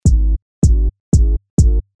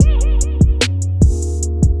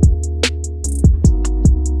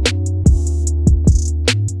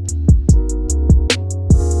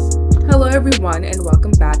everyone, and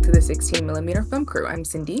welcome back to the 16mm Film Crew. I'm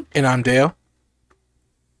Cindy. And I'm Dale.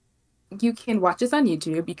 You can watch us on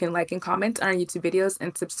YouTube. You can like and comment on our YouTube videos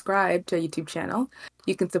and subscribe to our YouTube channel.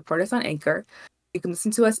 You can support us on Anchor. You can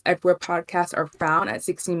listen to us everywhere podcasts are found at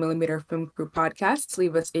 16mm Film Crew Podcasts.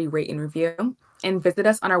 Leave us a rate and review. And visit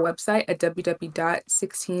us on our website at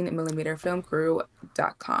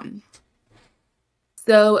www.16mmfilmcrew.com.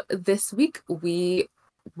 So this week we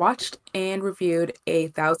watched and reviewed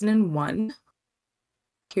 1001.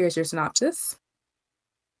 Here's your synopsis.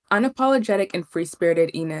 Unapologetic and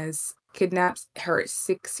free-spirited Inez kidnaps her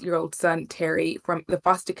 6-year-old son, Terry, from the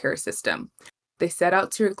foster care system. They set out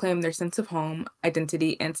to reclaim their sense of home,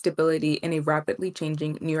 identity, and stability in a rapidly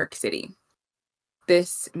changing New York City.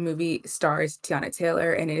 This movie stars Tiana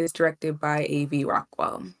Taylor, and it is directed by A.V.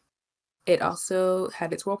 Rockwell. It also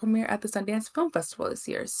had its world premiere at the Sundance Film Festival this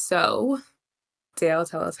year. So, Dale,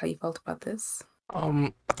 tell us how you felt about this.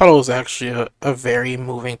 I thought it was actually a very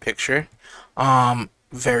moving picture.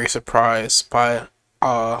 Very surprised by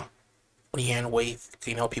Leanne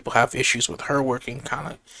Waithe. People have issues with her working,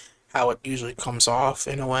 kind of how it usually comes off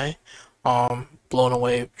in a way. Blown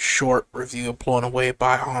away, short review, blown away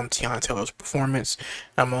by Tiana Taylor's performance.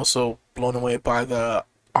 I'm also blown away by the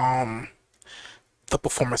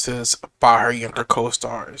performances by her younger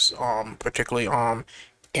co-stars, particularly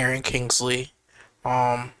Aaron Kingsley,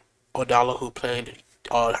 Odala, who played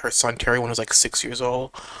her son Terry when he was like 6 years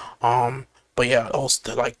old. But yeah,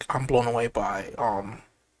 also like I'm blown away by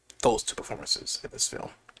those two performances in this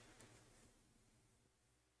film.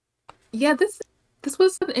 Yeah, this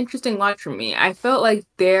was an interesting watch for me. I felt like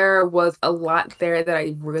there was a lot there that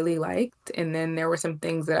I really liked, and then there were some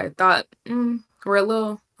things that I thought were a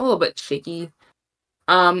little bit shaky.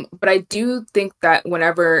 But I do think that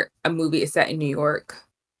whenever a movie is set in New York,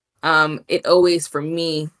 it always for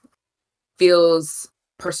me feels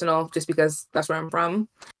personal just because that's where I'm from.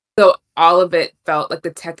 So all of it felt like the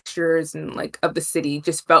textures and like of the city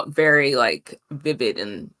just felt very like vivid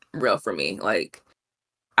and real for me. Like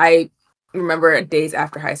I remember days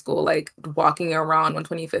after high school, like walking around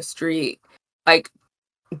 125th Street, like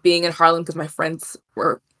being in Harlem because my friends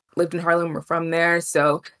were lived in Harlem, were from there.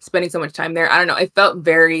 So spending so much time there, I don't know, it felt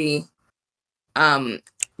very um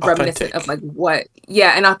reminiscent of Authentic. like what,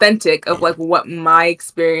 yeah, and authentic of like what my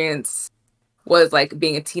experience was like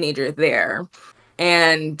being a teenager there.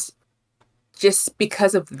 And just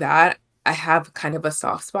because of that, I have kind of a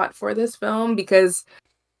soft spot for this film because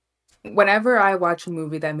whenever I watch a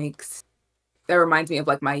movie that reminds me of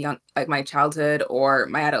like my childhood or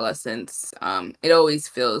my adolescence, it always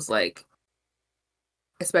feels like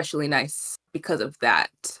especially nice because of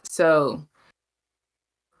that. So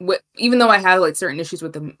even though I have like certain issues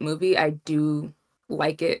with the movie, I do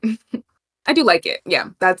like it. I do like it. Yeah,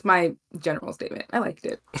 that's my general statement. I liked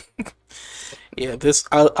it. Yeah,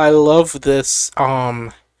 I love this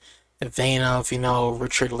vein of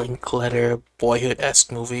Richard Linklater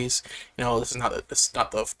boyhood-esque movies. This is not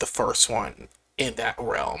the first one in that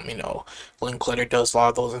realm. Linklater does a lot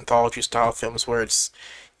of those anthology style films where it's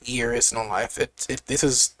years in a life. This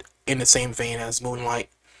is in the same vein as Moonlight,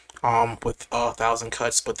 with a thousand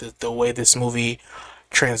cuts, but the way this movie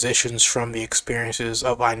transitions from the experiences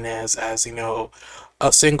of Inez as a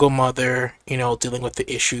single mother, dealing with the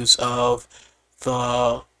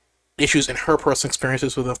the issues in her personal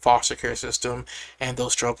experiences with the foster care system and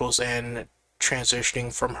those struggles, and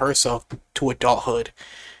transitioning from herself to adulthood,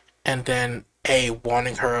 and then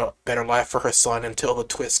wanting her a better life for her son until the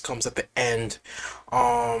twist comes at the end.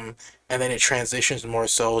 And then it transitions more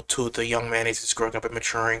so to the young man as he's growing up and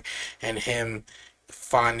maturing, and him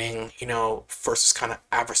finding, first is kind of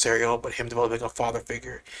adversarial, but him developing a father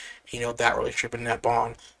figure, that relationship and that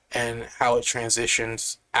bond, and how it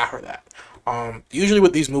transitions after that. Usually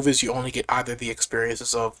with these movies, you only get either the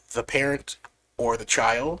experiences of the parent or the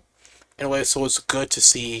child in a way, so it's good to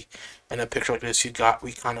see in a picture like this.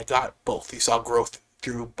 We kind of got both. You saw growth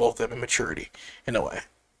through both of them and maturity in a way.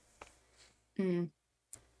 Mm.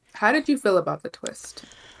 How did you feel about the twist?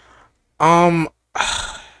 Um,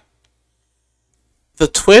 the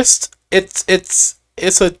twist, it's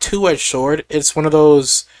a two-edged sword. It's one of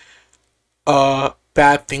those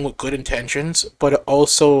bad thing with good intentions, but it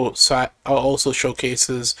also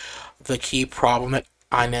showcases the key problem that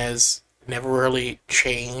Inez never really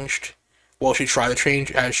changed. Well, she tried to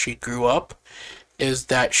change as she grew up, is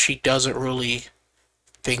that she doesn't really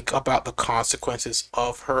think about the consequences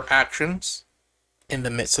of her actions in the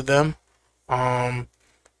midst of them. Um,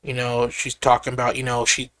 she's talking about,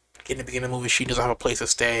 she in the beginning of the movie, she doesn't have a place to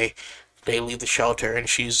stay. They leave the shelter, and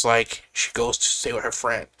she goes to stay with her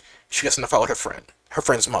friend. She gets in a fight with her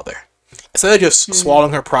friend's mother. instead of just Mm.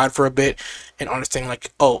 swallowing her pride for a bit and understanding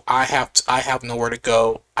like, oh, I have nowhere to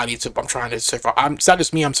go. I'm trying to survive. It's not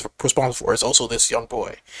just me. I'm responsible for. It's also this young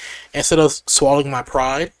boy. Instead of swallowing my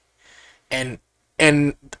pride and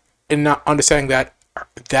and and not understanding that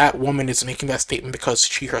that woman is making that statement because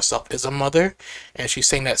she herself is a mother, and she's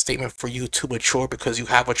saying that statement for you to mature because you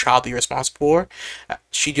have a child that you're responsible for.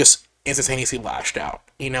 She just instantaneously lashed out.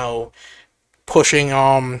 Pushing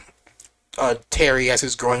Terry as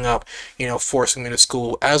he's growing up, forcing him to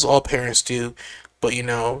school, as all parents do. But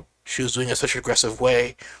she was doing it in such an aggressive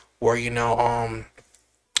way, where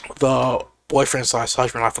the boyfriend slash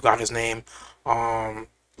husband, I forgot his name,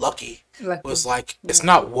 Lucky, was Lucky. like, it's Yeah.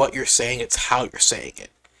 not what you're saying, it's how you're saying it.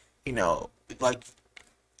 You know, like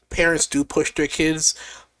parents do push their kids,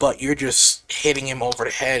 but you're just hitting him over the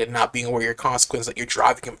head and not being aware of your consequence that you're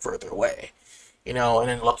driving him further away. And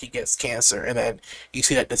then Lucky gets cancer, and then you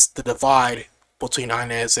see that the divide between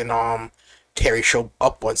Inez and Terry show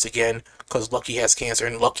up once again because Lucky has cancer,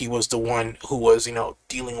 and Lucky was the one who was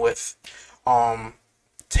dealing with um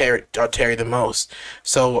Terry the most.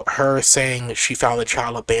 So her saying she found the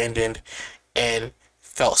child abandoned and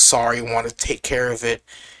felt sorry, wanted to take care of it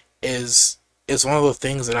is one of the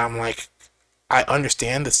things that I'm like, I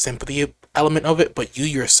understand the sympathy element of it, but you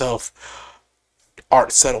yourself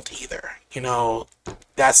aren't settled either.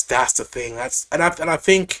 That's the thing. I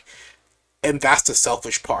think, and that's the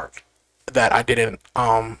selfish part that I didn't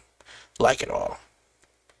like at all.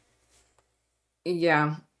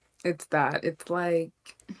 Yeah. It's that. It's like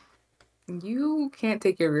you can't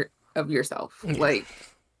take care of yourself. Yeah. Like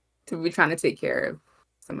to be trying to take care of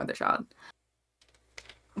some other child.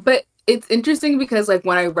 But it's interesting because like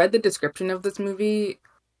when I read the description of this movie,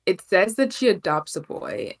 it says that she adopts a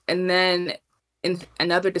boy, and then in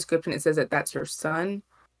another description it says that that's her son.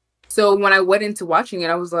 So when I went into watching it,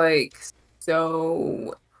 I was like,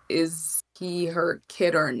 so is he her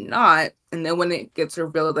kid or not? And then when it gets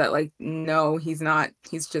revealed that like no, he's not.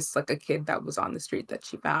 He's just like a kid that was on the street that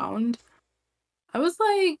she found. I was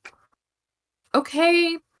like,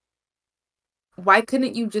 okay, why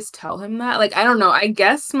couldn't you just tell him that? Like, I don't know. I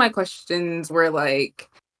guess my questions were like,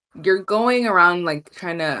 you're going around like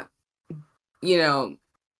trying to, you know,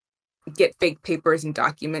 get fake papers and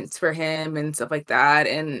documents for him and stuff like that,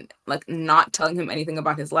 and like not telling him anything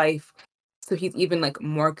about his life. So he's even like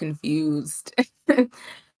more confused.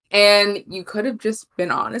 And you could have just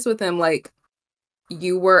been honest with him. Like,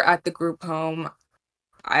 you were at the group home.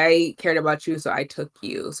 I cared about you, so I took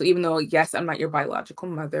you. So even though, yes, I'm not your biological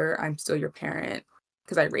mother, I'm still your parent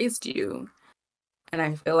because I raised you. And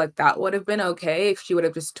I feel like that would have been okay if she would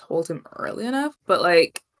have just told him early enough. But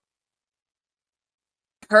like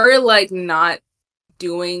her like not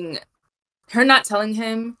doing her not telling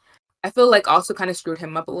him, I feel like also kind of screwed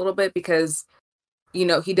him up a little bit because, he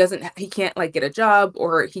can't like get a job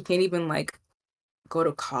or he can't even like go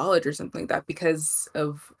to college or something like that because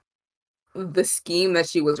of the scheme that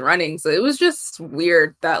she was running. So it was just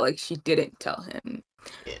weird that like she didn't tell him.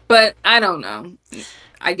 Yeah. But I don't know.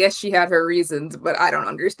 I guess she had her reasons, but I don't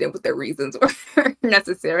understand what their reasons were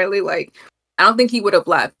necessarily. Like, I don't think he would have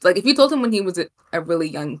left. Like, if you told him when he was a really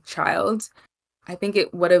young child, I think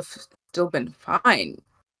it would have still been fine.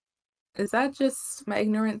 Is that just my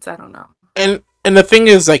ignorance? I don't know. And the thing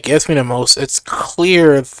is that gets me the most. It's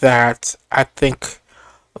clear that I think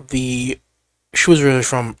the she was really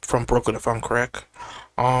from Brooklyn, if I'm correct.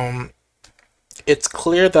 Um, it's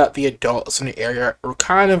clear that the adults in the area were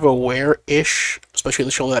kind of aware-ish, especially the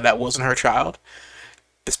show that wasn't her child.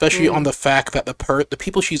 Especially on Mm, the fact that the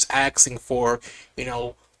people she's asking for,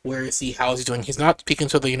 where is he, how's he doing? He's not speaking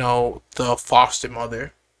to the foster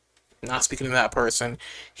mother, not speaking to that person.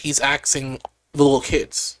 He's asking the little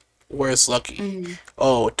kids. Where's Lucky? mm,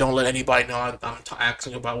 Oh, don't let anybody know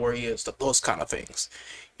asking about where he is. Those kind of things.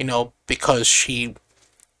 Because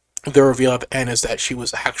the reveal at the end is that she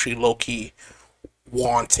was actually low key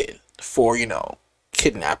wanted for,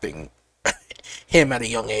 kidnapping him at a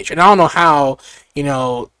young age. And I don't know how,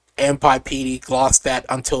 NYPD lost that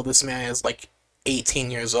until this man is like 18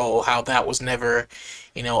 years old. How that was never,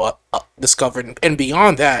 discovered. And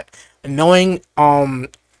beyond that, knowing,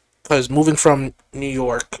 because moving from New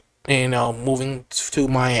York, moving to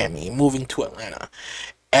Miami, moving to Atlanta,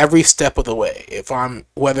 every step of the way,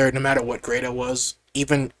 no matter what grade I was,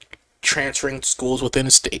 even transferring schools within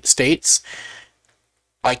states,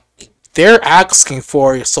 like they're asking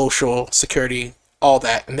for your social security, all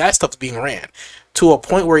that, and that stuff's being ran to a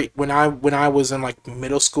point where when I was in like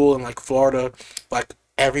middle school in like Florida, like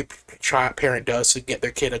every parent does to get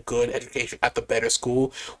their kid a good education at the better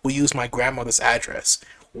school, we use my grandmother's address.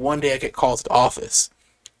 One day I get called to the office,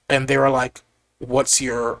 and they were like, what's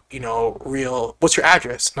your, what's your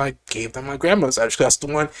address? And I gave them my grandmother's address. 'Cause that's the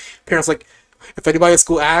one. Parents like, if anybody at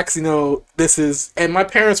school asks, this is, and my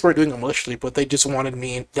parents weren't doing it maliciously, but they just wanted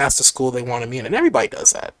me, and that's the school they wanted me in, and everybody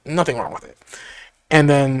does that. Nothing wrong with it. And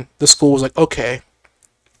then the school was like, okay,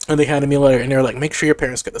 and they handed me a letter, and they were like, make sure your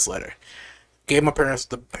parents get this letter. Gave my parents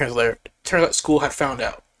the parents letter. Turns out school had found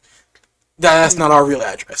out that that's not our real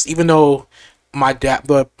address, even though my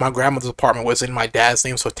grandmother's apartment was in my dad's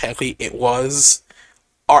name, so technically it was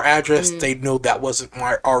our address. They knew that wasn't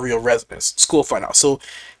our real residence. School found out. So,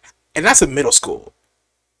 and that's in middle school.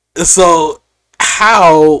 So,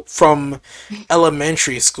 how from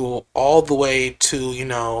elementary school all the way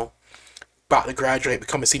to, about to graduate,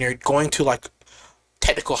 become a senior, going to like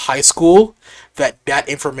technical high school, that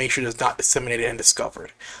information is not disseminated and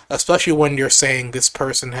discovered. Especially when you're saying this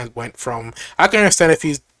person has went from, I can understand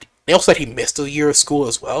if they also said he missed a year of school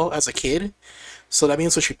as well as a kid. So that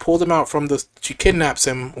means she pulled him out she kidnaps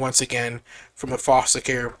him once again from the foster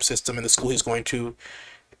care system in the school he's going to.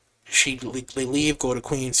 They leave, go to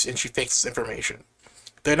Queens, and she fakes this information.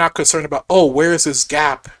 They're not concerned about, where is this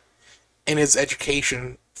gap in his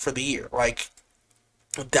education for the year? Like,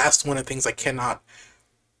 that's one of the things I cannot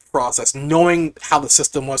process. Knowing how the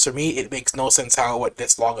system was for me, it makes no sense how it went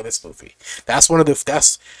this long in this movie. That's one of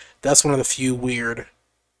the few weird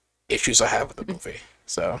issues I have with the movie.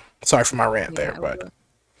 So sorry for my rant there, but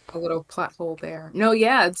a little plot hole there. No,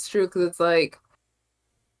 yeah, it's true, because it's like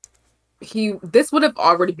this would have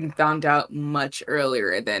already been found out much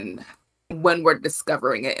earlier than when we're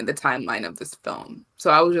discovering it in the timeline of this film.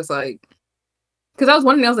 So I was just like, because I was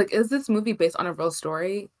wondering, I was like, is this movie based on a real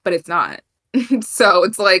story? But it's not. So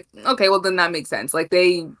it's like, okay, well then that makes sense. Like,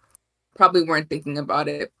 they probably weren't thinking about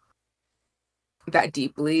it that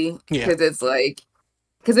deeply. Yeah. Because it's like,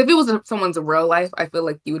 because if it was someone's real life, I feel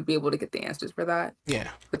like you would be able to get the answers for that.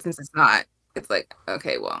 Yeah. But since it's not, it's like,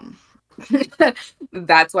 okay, well,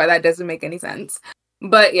 that's why that doesn't make any sense.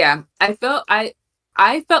 But yeah, I felt like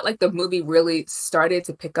the movie really started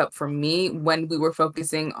to pick up for me when we were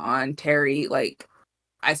focusing on Terry, like,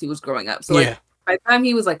 as he was growing up. So like, by the time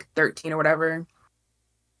he was like 13 or whatever,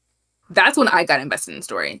 that's when I got invested in the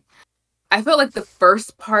story. I felt like the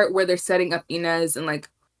first part where they're setting up Inez and like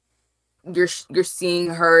you're seeing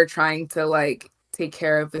her trying to like take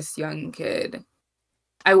care of this young kid,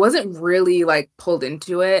 I wasn't really like pulled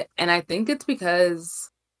into it, and I think it's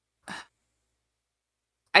because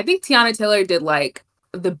I think Tiana Taylor did like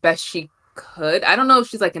the best she could. I don't know if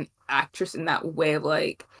she's like an actress in that way of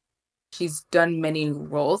like she's done many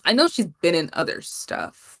roles. I know she's been in other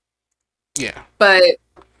stuff. Yeah. But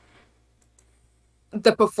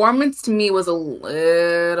the performance to me was a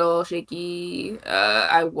little shaky.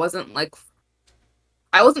 I wasn't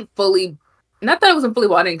fully, not that I wasn't fully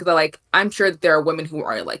bought in, because I'm sure that there are women who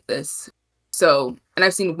are like this. So, and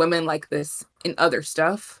I've seen women like this in other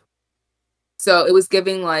stuff. So it was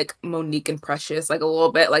giving like Monique and Precious like a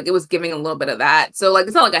little bit, like it was giving a little bit of that. So like,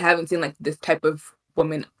 it's not like I haven't seen like this type of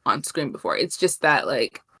woman on screen before. It's just that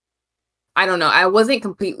like, I don't know. I wasn't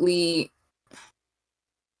completely,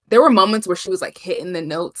 there were moments where she was like hitting the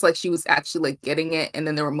notes, like she was actually like getting it. And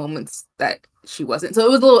then there were moments that she wasn't. So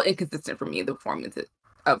it was a little inconsistent for me, the performance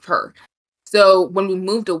of her. So when we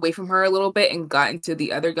moved away from her a little bit and got into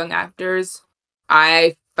the other young actors,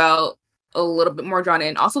 I felt a little bit more drawn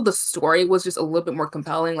in. Also, the story was just a little bit more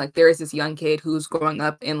compelling. Like there is this young kid who's growing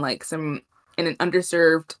up in like in an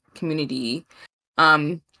underserved community.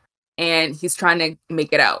 And he's trying to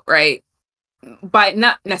make it out, right? By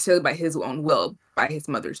not necessarily by his own will, by his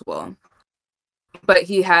mother's will. But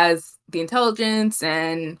he has the intelligence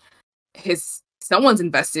and someone's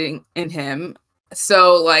investing in him.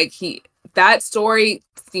 So like that story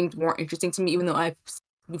seemed more interesting to me, even though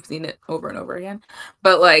we've seen it over and over again.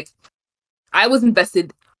 But like I was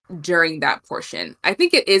invested during that portion. I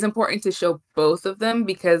think it is important to show both of them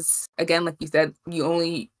because again, like you said,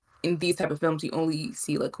 in these type of films, you only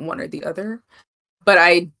see like one or the other. But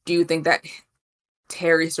I do think that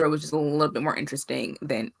Terry's story was just a little bit more interesting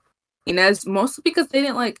than Inez, mostly because they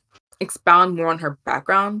didn't like expound more on her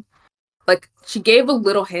background. Like she gave a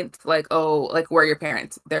little hint, like, oh, like where are your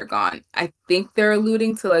parents? They're gone. I think they're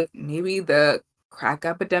alluding to like maybe the crack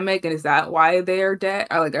epidemic, and is that why they're dead?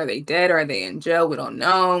 Or like, are they dead? Or are they in jail? We don't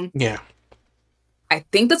know. Yeah. I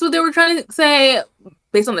think that's what they were trying to say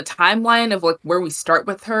based on the timeline of like where we start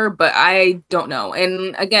with her, but I don't know.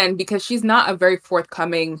 And again, because she's not a very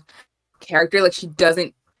forthcoming character, like she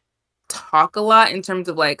doesn't talk a lot in terms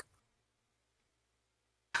of like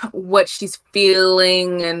what she's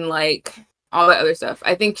feeling and like all that other stuff.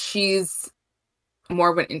 I think she's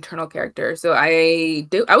more of an internal character. So I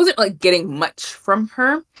wasn't like getting much from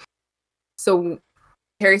her. So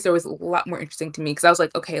Harry story was a lot more interesting to me because I was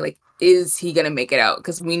like, okay, like, is he gonna make it out?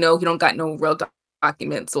 Because we know he don't got no real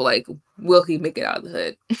documents, so like, will he make it out of the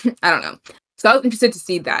hood? I don't know. So I was interested to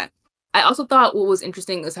see that. I also thought what was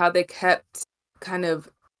interesting is how they kept kind of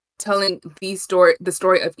telling the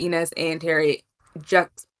story of Inez and Harry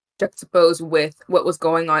juxtaposed with what was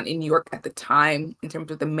going on in New York at the time in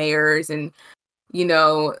terms of the mayors and you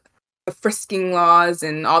know the frisking laws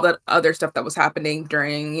and all that other stuff that was happening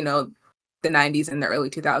during the 90s and the early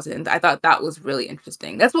 2000s. I thought that was really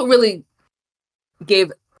interesting. That's what really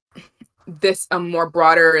gave this a more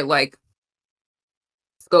broader like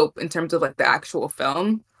scope in terms of like the actual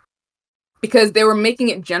film because they were making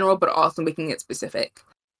it general but also making it specific.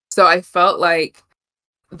 So I felt like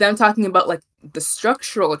them talking about like the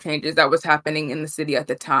structural changes that was happening in the city at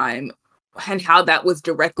the time and how that was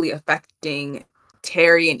directly affecting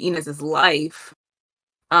Terry and Inez's life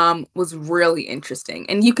was really interesting.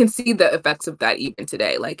 And you can see the effects of that even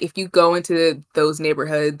today. Like if you go into those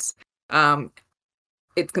neighborhoods,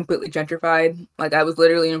 it's completely gentrified. Like I was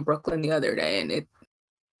literally in Brooklyn the other day and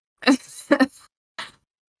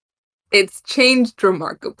it's changed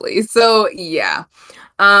remarkably. So yeah.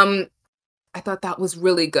 Um I thought that was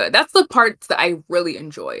really good. That's the parts that I really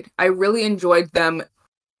enjoyed. I really enjoyed them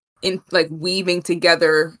in like weaving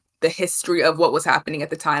together the history of what was happening at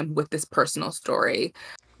the time with this personal story.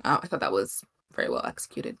 I thought that was very well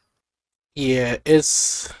executed. Yeah,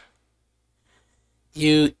 it's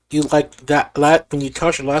you like that when you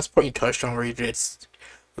touched the last point you touched on where it's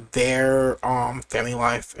their family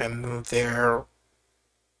life and their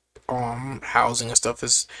housing and stuff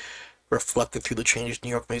is reflected through the changes New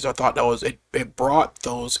York made. So I thought that was it brought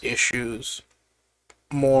those issues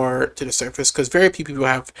more to the surface because very few people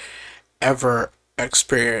have ever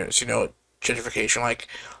experienced, gentrification. Like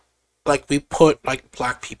we put like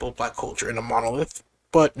black people, black culture in a monolith,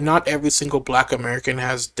 but not every single black American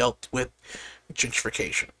has dealt with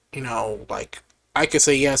gentrification. Like I could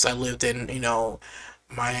say yes, I lived in,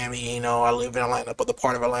 Miami, I live in Atlanta, but the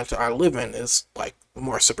part of Atlanta I live in is like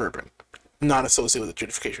more suburban, not associated with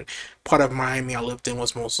gentrification. Part of Miami I lived in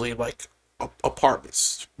was mostly like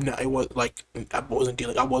apartments. No, it was like I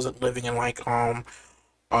wasn't living in like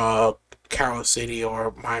uh Carol City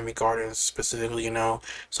or Miami Gardens specifically,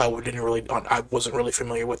 so I wasn't really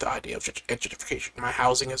familiar with the idea of gentrification. My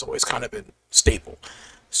housing has always kind of been stable,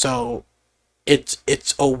 so it's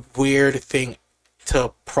a weird thing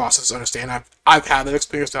to process, understand. I've had that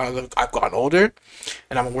experience now that I've gotten older,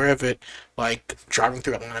 and I'm aware of it. Like driving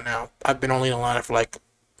through Atlanta now, I've been only in Atlanta for like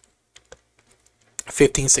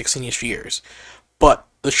 15, 16ish years, but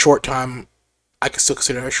the short time I can still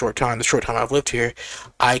consider it a short time. The short time I've lived here,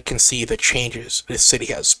 I can see the changes this city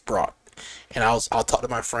has brought. And I'll talk to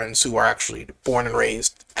my friends who are actually born and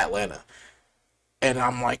raised Atlanta, and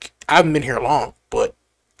I'm like, I haven't been here long, but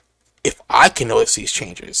if I can notice these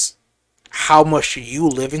changes, how much you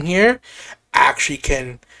living here actually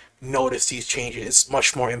can notice these changes? It's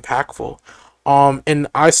much more impactful. And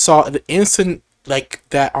I saw the instant like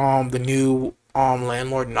that. The new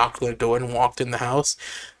landlord knocked on the door and walked in the house.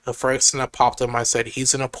 The first thing that popped up, I said,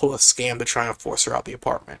 he's gonna pull a scam to try and force her out the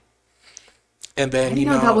apartment. And I then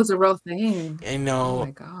didn't know that was a real thing. you Oh my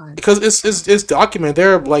know, god. because it's documented.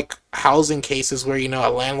 There are like housing cases where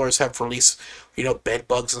landlords have released bed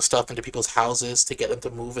bugs and stuff into people's houses to get them to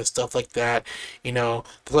move and stuff like that.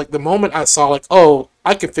 Like the moment I saw like, oh,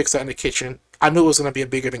 I can fix that in the kitchen, I knew it was gonna be a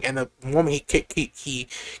bigger thing. And the moment he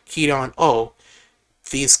keyed on, oh,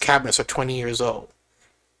 these cabinets are 20 years old,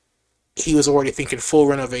 he was already thinking full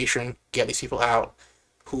renovation, get these people out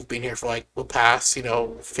who've been here for like the past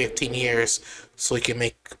 15 years, so he can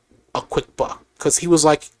make a quick buck. Because he was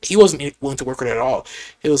like, he wasn't willing to work with it at all.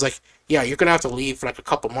 He was like, yeah, you're gonna have to leave for like a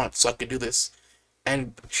couple months so I can do this.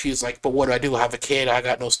 And she's like, but what do I do? I have a kid, I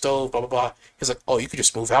got no stove, blah blah blah. He's like, oh, you could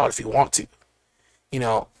just move out if you want to.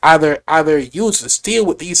 Either you just deal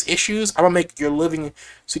with these issues, I'm gonna make your living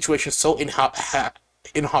situation so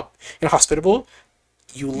inhospitable,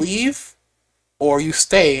 you leave, or you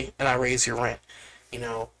stay and I raise your rent. You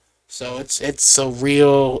know, so it's a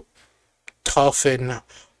real tough and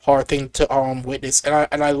hard thing to witness,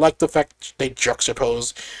 and I like the fact they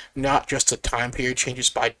juxtapose not just the time period changes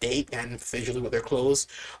by date and visually with their clothes,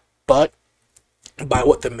 but by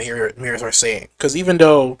what the mirrors are saying. Because even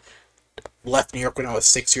though left New York when I was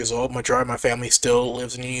 6 years old, majority of my family still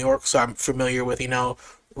lives in New York, so I'm familiar with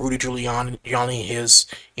Rudy Giuliani, his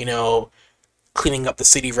cleaning up the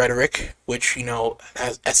city rhetoric, which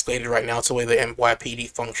has escalated right now to the way the NYPD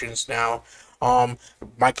functions now.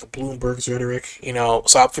 Michael Bloomberg's rhetoric,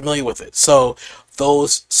 so I'm familiar with it. So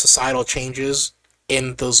those societal changes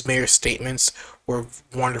in those mayor statements were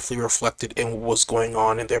wonderfully reflected in what was going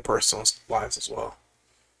on in their personal lives as well.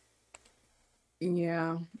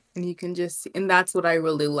 Yeah. And you can just and that's what I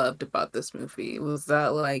really loved about this movie was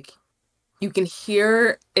that like you can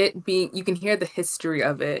hear the history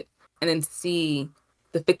of it and then see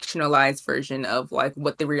the fictionalized version of like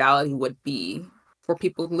what the reality would be for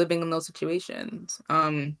people living in those situations.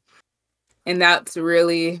 And that's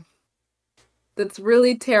really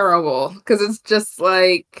terrible because it's just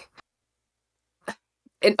like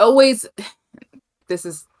it always this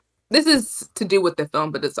is this is to do with the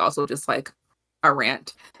film, but it's also just like a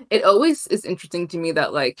rant. It always is interesting to me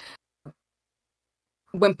that like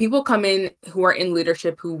when people come in who are in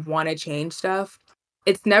leadership who want to change stuff,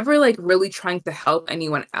 it's never like really trying to help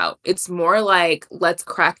anyone out. It's more like let's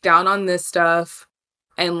crack down on this stuff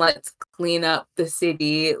and let's clean up the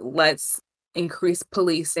city. Let's increase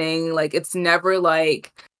policing. Like it's never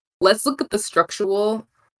like let's look at the structural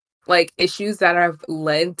like issues that have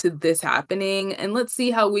led to this happening and let's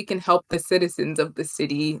see how we can help the citizens of the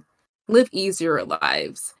city live easier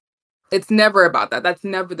lives. It's never about that. That's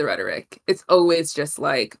never the rhetoric. It's always just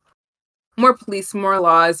like more police, more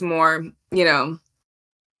laws, more,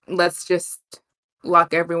 let's just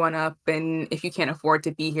lock everyone up. And if you can't afford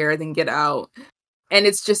to be here, then get out. And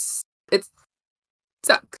it sucks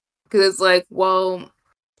because it's like, well,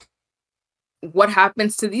 what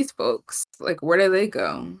happens to these folks? Like, where do they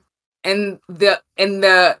go? And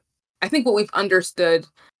I think what we've understood,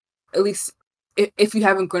 at least if you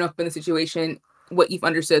haven't grown up in the situation, what you've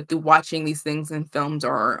understood through watching these things in films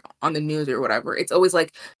or on the news or whatever, it's always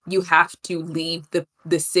like you have to leave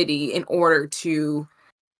the city in order to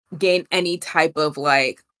gain any type of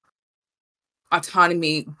like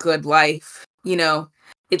autonomy, good life.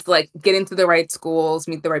 It's like get into the right schools,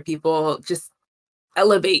 meet the right people, just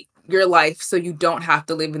elevate your life so you don't have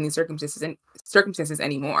to live in these circumstances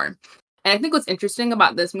anymore. And I think what's interesting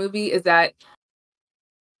about this movie is that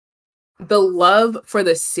the love for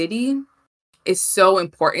the city is so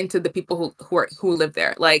important to the people who live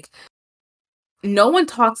there. Like no one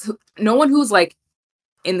who's like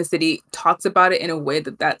in the city talks about it in a way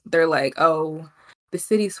that they're like, oh, the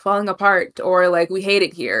city's falling apart or like we hate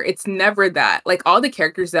it here. It's never that. Like all the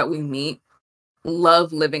characters that we meet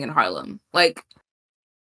love living in Harlem. Like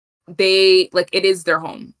they like it is their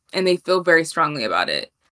home and they feel very strongly about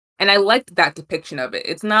it. And I liked that depiction of it.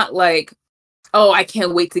 It's not like, oh, I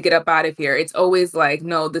can't wait to get up out of here. It's always like,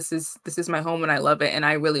 no, this is my home and I love it and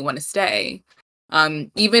I really want to stay.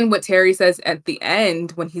 Even what Terry says at the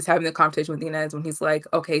end when he's having the conversation with Inez, when he's like,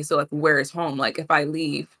 okay, so like where is home? Like if I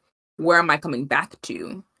leave, where am I coming back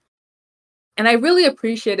to? And I really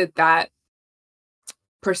appreciated that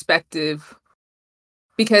perspective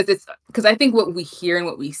because I think what we hear and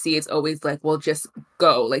what we see is always like, well, just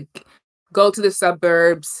go to the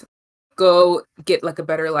suburbs, go get like a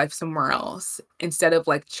better life somewhere else instead of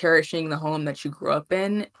like cherishing the home that you grew up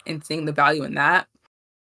in and seeing the value in that.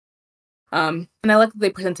 And I like that they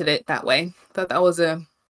presented it that way. Thought that was I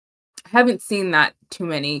haven't seen that too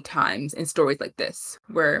many times in stories like this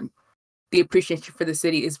where the appreciation for the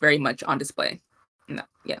city is very much on display. No,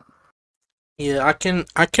 yeah. Yeah, I can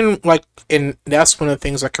like, and that's one of the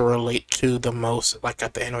things I can relate to the most. Like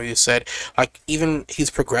at the end where you said, like even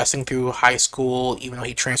he's progressing through high school, even though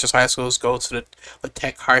he transfers high schools, goes to the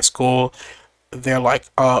tech high school. They're like,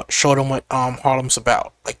 show them what Harlem's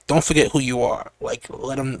about. Like, don't forget who you are. Like,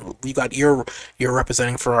 let them. You got you're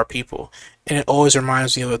representing for our people, and it always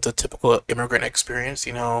reminds me of the typical immigrant experience.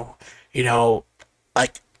 You know,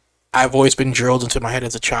 like I've always been drilled into my head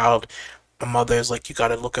as a child. My mother is like, you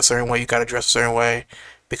gotta look a certain way, you gotta dress a certain way,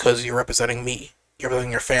 because you're representing me. You're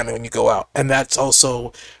representing your family when you go out, and that's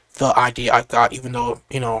also the idea I got. Even though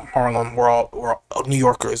Harlem, we're all New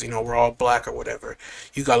Yorkers. We're all black or whatever.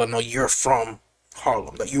 You gotta know you're from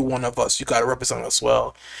Harlem. That you're one of us. You gotta represent us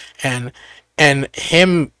well, and and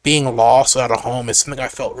him being lost without a home is something I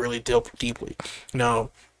felt really deeply. You know,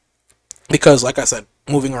 because like I said,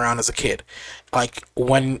 moving around as a kid, like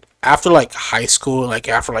when after like high school, like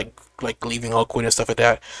after like leaving Oakwood and stuff like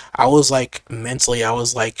that, I was like mentally, I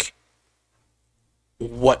was like,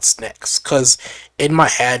 what's next? Because in my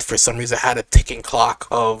head, for some reason, I had a ticking clock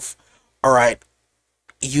of, all right,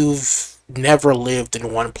 you've never lived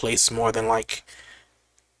in one place more than like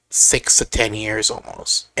 6 to 10 years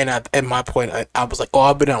almost. And at my point, I was like, oh,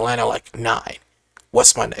 I've been in Atlanta like 9.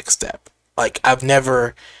 What's my next step? Like I've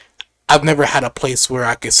never had a place where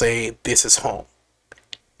I could say this is home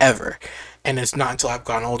ever. And it's not until I've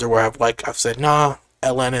gotten older where I've said, nah,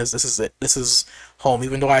 Atlanta is this is it. This is home.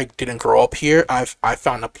 Even though I didn't grow up here, I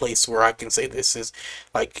found a place where I can say this is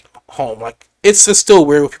like home. Like it's just still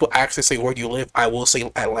weird when people actually say where do you live. I will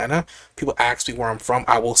say Atlanta. People ask me where I'm from.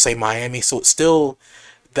 I will say Miami. So it's still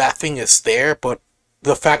that thing is there. But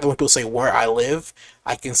the fact that when people say where I live,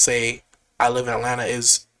 I can say I live in Atlanta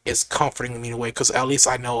is comforting me in a way because at least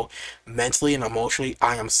I know mentally and emotionally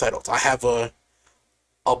I am settled. I have a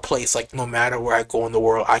place like no matter where I go in the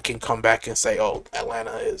world, I can come back and say, "Oh,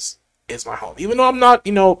 Atlanta is my home." Even though I'm not,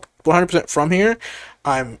 100% from here,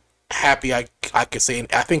 I'm happy. I can say,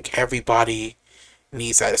 and I think everybody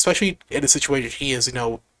needs that, especially in the situation he is.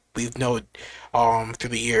 We've known through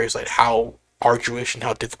the years like how arduous and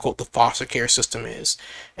how difficult the foster care system is,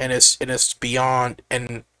 and it's beyond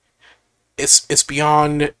and it's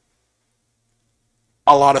beyond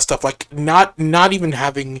a lot of stuff like not even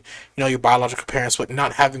having your biological parents but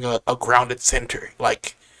not having a grounded center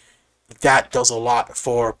like that does a lot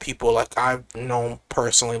for people like I've known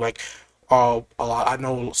personally like a lot I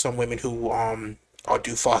know some women who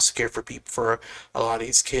do foster care for people for a lot of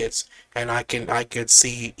these kids and I could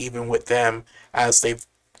see even with them as they've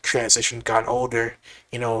transitioned gotten older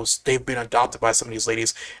they've been adopted by some of these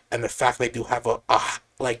ladies and the fact they do have a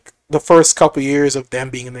like the first couple years of them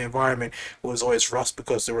being in the environment was always rough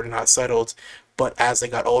because they were not settled. But as they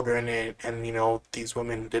got older and these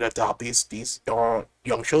women did adopt these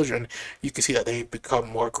young children, you can see that they become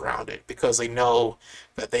more grounded because they know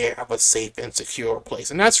that they have a safe and secure place,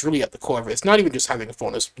 and that's really at the core of it. It's not even just having a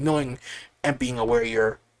phone; it's knowing and being aware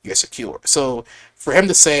you're secure. So for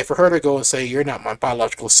her to go and say, "You're not my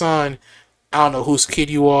biological son," I don't know whose kid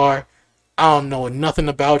you are. I don't know nothing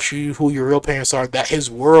about you, who your real parents are, that his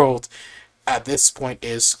world at this point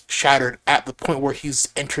is shattered at the point where he's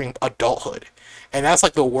entering adulthood. And that's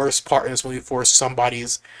like the worst part in this movie for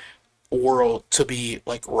somebody's world to be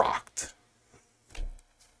like rocked.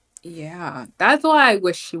 Yeah, that's why I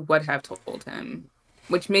wish she would have told him,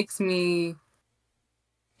 which makes me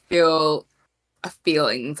feel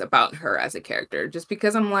feelings about her as a character, just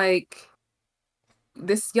because I'm like,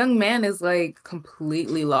 this young man is like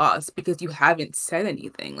completely lost because you haven't said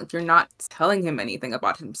anything. Like, you're not telling him anything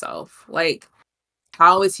about himself. Like,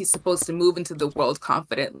 how is he supposed to move into the world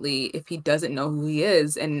confidently if he doesn't know who he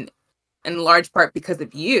is? And in large part because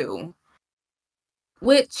of you,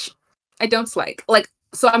 which I don't like. Like,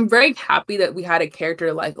 so I'm very happy that we had a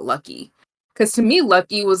character like Lucky. Because to me,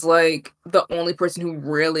 Lucky was like the only person who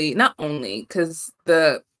really, not only, because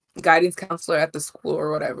the guidance counselor at the school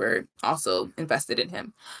or whatever also invested in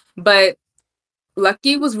him. But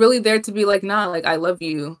Lucky was really there to be like, nah, like, I love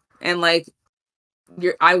you. And like,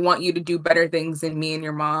 I want you to do better things than me and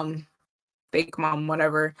your mom, fake mom,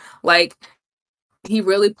 whatever. Like, he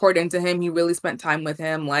really poured into him. He really spent time with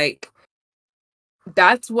him. Like,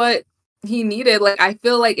 that's what he needed. Like, I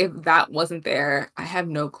feel like if that wasn't there, I have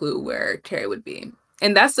no clue where Terry would be.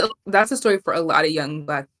 And that's a story for a lot of young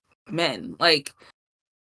Black men. Like,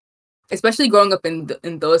 especially growing up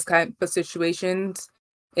in those kind of situations,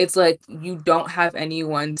 it's like you don't have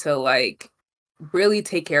anyone to like really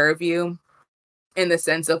take care of you in the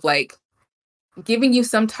sense of like giving you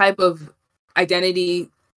some type of identity,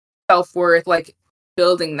 self-worth, like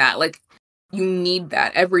building that. Like, you need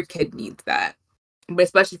that. Every kid needs that. But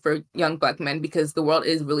especially for young Black men, because the world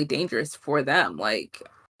is really dangerous for them. Like,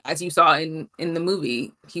 as you saw in the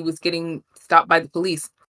movie, he was getting stopped by the police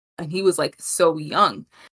and he was like so young.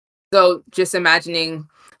 So just imagining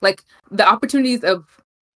like the opportunities of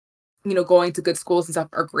going to good schools and stuff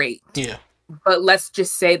are great. Yeah. But let's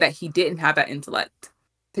just say that he didn't have that intellect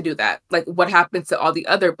to do that. Like, what happens to all the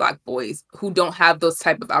other Black boys who don't have those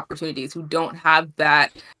type of opportunities, who don't have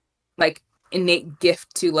that like innate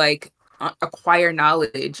gift to like acquire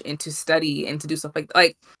knowledge and to study and to do stuff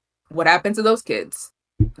like what happens to those kids?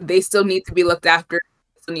 They still need to be looked after,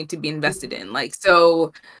 still need to be invested in. Like,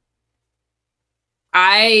 so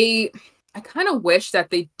I kind of wish that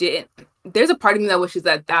they didn't. There's a part of me that wishes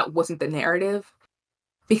that that wasn't the narrative,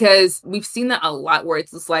 because we've seen that a lot where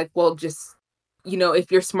it's just like, well, just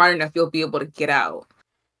if you're smart enough, you'll be able to get out.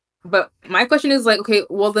 But my question is like, okay,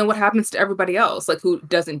 well then what happens to everybody else? Like, who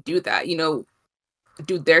doesn't do that?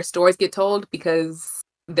 Do their stories get told because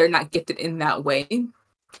they're not gifted in that way?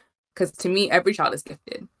 Because to me, every child is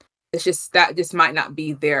gifted. It's just that just might not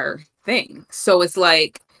be their thing. So it's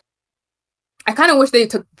like, I kind of wish they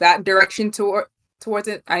took that direction towards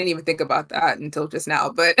it. I didn't even think about that until just now,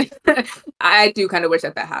 but I do kind of wish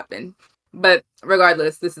that happened. But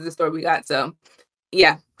regardless, this is the story we got. So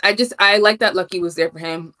yeah, I like that Lucky was there for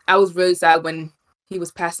him. I was really sad when he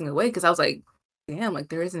was passing away because I was like, damn, like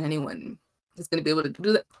there isn't anyone that's gonna be able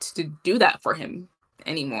to do that for him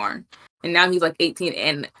anymore. And now he's like 18,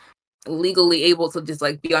 and legally able to just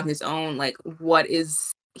like be on his own. Like,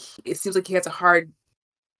 it seems like he has a hard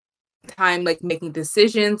time like making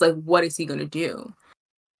decisions. Like, what is he gonna do?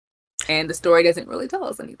 And the story doesn't really tell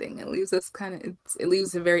us anything. It leaves us it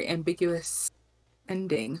leaves a very ambiguous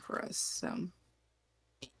ending for us. So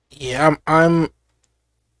Yeah, I'm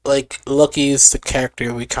like Lucky's the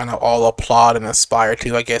character we kind of all applaud and aspire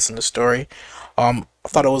to, I guess, in the story. I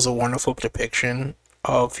thought it was a wonderful depiction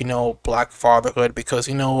of black fatherhood because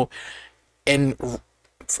and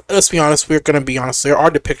let's be honest, we're gonna be honest, there are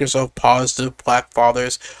depictions of positive black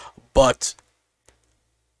fathers, but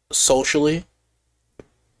socially,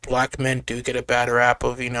 black men do get a bad rap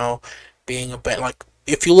of being a bit like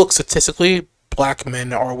if you look statistically, black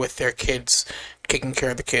men are with their kids, taking care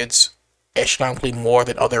of the kids, astronomically more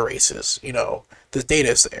than other races. The data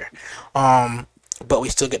is there, but we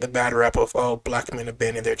still get the bad rap of black men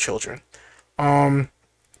abandon their children. Um,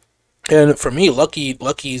 and for me,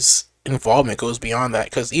 Lucky's involvement goes beyond that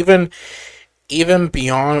because even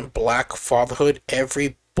beyond black fatherhood,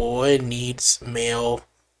 every boy needs male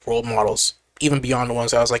role models. Even beyond the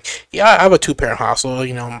ones I was like, yeah, I have a two-parent household.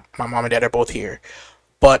 My mom and dad are both here.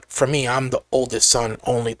 But for me, I'm the oldest son,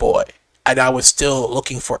 only boy, and I was still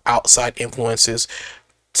looking for outside influences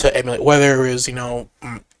to emulate. Whether it was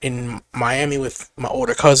in Miami with my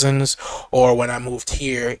older cousins, or when I moved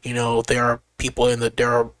here, there are people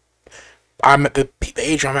there are I'm at the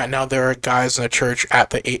age I'm at now. There are guys in the church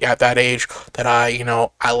at that age that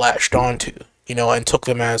I latched on to, and took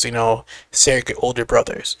them as surrogate older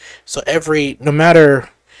brothers. So no matter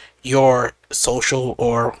your social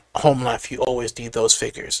or home life, you always need those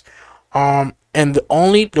figures. And the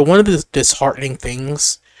one of the disheartening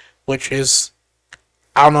things, which is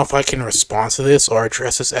I don't know if I can respond to this or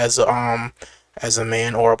address this as a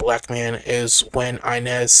man or a black man, is when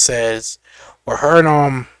Inez says, or her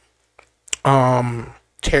and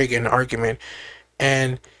Terry get an argument,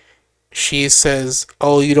 and she says,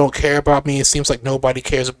 "Oh, you don't care about me. It seems like nobody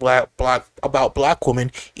cares about black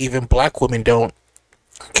women. Even black women don't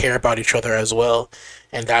care about each other as well."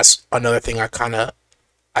 And that's another thing I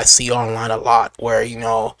see online a lot, where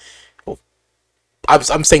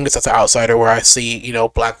I'm saying this as an outsider, where I see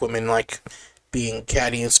black women like being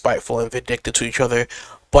catty and spiteful and vindictive to each other.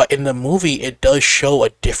 But in the movie, it does show a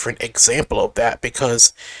different example of that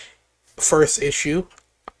because first issue,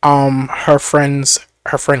 her friend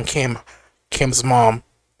Kim's mom,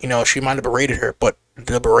 she might have berated her, but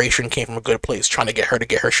the liberation came from a good place, trying to get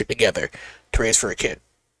her shit together to raise for a kid.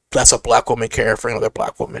 That's a black woman caring for another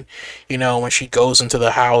black woman. When she goes into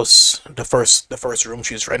the house, the first room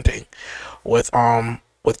she's renting, with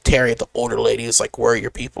Terry, the older lady is like, "Where are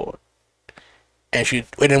your people?" And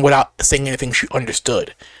then without saying anything, she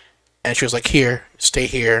understood, and she was like, "Here, stay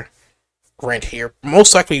here, rent here."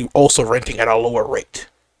 Most likely, also renting at a lower rate.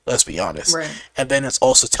 Let's be honest. right, And then it's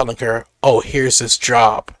also telling her, "Oh, here's this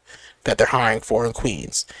job that they're hiring for in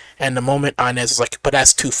Queens." And the moment Inez is like, "But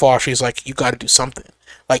that's too far," she's like, "You got to do something."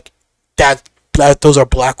 Like that. Those are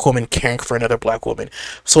black women caring for another black woman.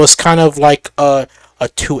 So it's kind of like a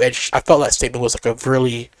two-edged. I felt that statement was like a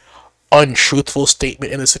really untruthful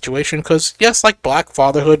statement in the situation because yes, like black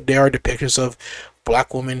fatherhood, there are depictions of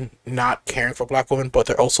black women not caring for black women, but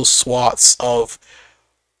there are also swaths of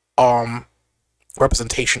um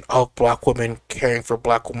representation of black women caring for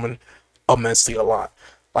black women immensely a lot.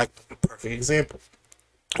 Like perfect example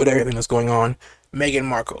with everything that's going on, Meghan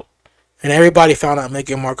Markle, and everybody found out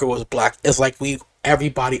Meghan Markle was black. It's like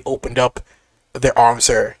everybody opened up their arms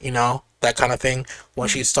to her, that kind of thing. When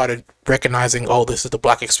she started recognizing, oh, this is the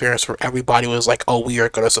black experience, where everybody was like, oh, we are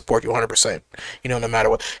gonna support you 100%, no matter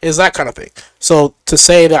what. It's that kind of thing. So to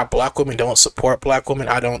say that black women don't support black women,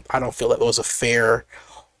 I don't feel that it was a fair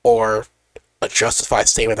or a justified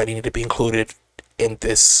statement that needed to be included in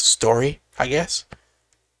this story, I guess.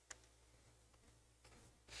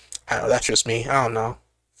 I don't know, that's just me. I don't know.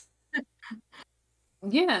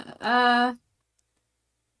 yeah,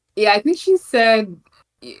 yeah. I think she said,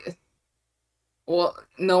 well,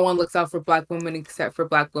 no one looks out for black women except for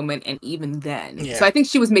black women, and even then. So Yeah. I think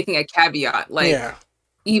she was making a caveat, like Yeah.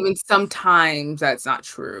 even sometimes that's not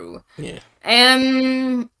true. Yeah.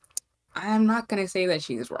 And I'm not gonna say that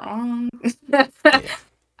she's wrong. Yeah.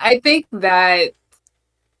 I think that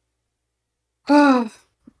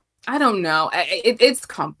I don't know. It's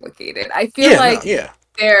complicated. I feel Yeah, no, like yeah.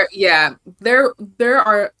 yeah, there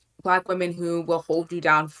are black women who will hold you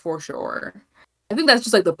down for sure. I think that's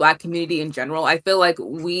just like the black community in general. I feel like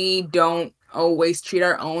we don't always treat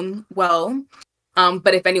our own well.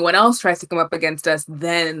 But if anyone else tries to come up against us,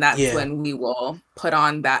 then that's Yeah. when we will put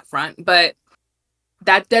on that front. But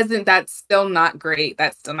that's still not great.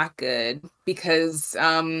 That's still not good because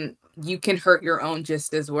you can hurt your own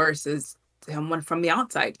just as worse as someone from the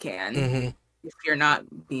outside can Mm-hmm. if you're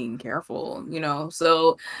not being careful, you know.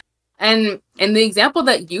 So, and the example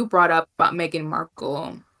that you brought up about Meghan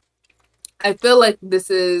Markle, I feel like this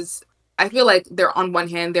is I feel like there on one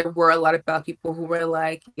hand there were a lot of black people who were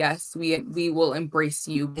like, yes, we will embrace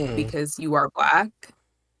you Mm. because you are black.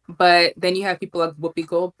 But then you have people like Whoopi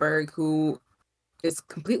Goldberg who is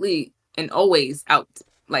completely and always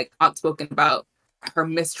outspoken about her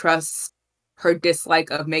mistrust, her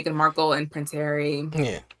dislike of Meghan Markle and Prince Harry.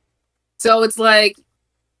 Yeah. So it's like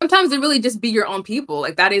sometimes it really just be your own people.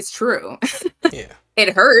 Like that is true. Yeah.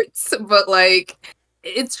 It hurts, but like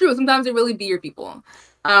it's true. Sometimes it really be your people.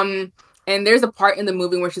 And there's a part in the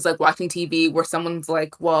movie where she's like watching TV where someone's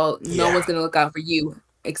like, well, no Yeah. one's gonna look out for you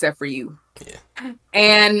except for you. Yeah.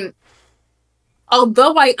 And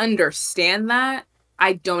although I understand that,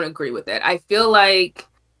 I don't agree with it. I feel like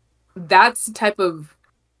that's the type of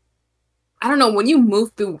I don't know, when you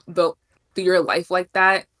move through your life like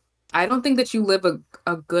that, I don't think that you live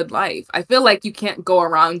a good life. I feel like you can't go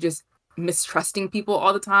around just mistrusting people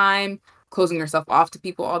all the time, closing yourself off to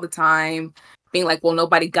people all the time, being like, well,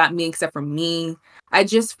 nobody got me except for me. I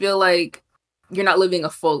just feel like you're not living a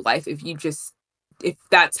full life if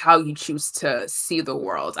that's how you choose to see the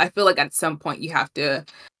world. I feel like at some point you have to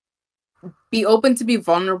be open to be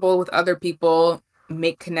vulnerable with other people,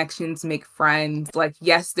 make connections, make friends. Like,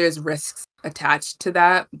 yes, there's risks attached to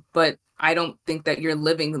that, but I don't think that you're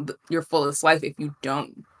living your fullest life if you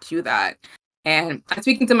don't do that. And I'm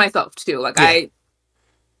speaking to myself too. Like, Yeah.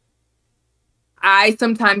 I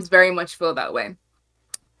sometimes very much feel that way,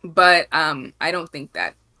 but I don't think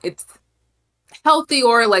that it's healthy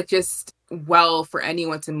or like just well for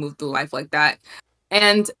anyone to move through life like that.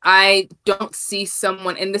 And I don't see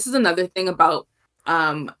someone, and this is another thing about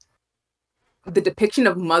the depiction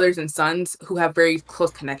of mothers and sons who have very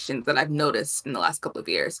close connections that I've noticed in the last couple of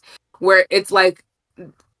years, where it's like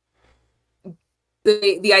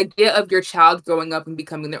the idea of your child growing up and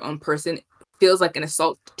becoming their own person feels like an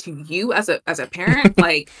assault to you as a parent.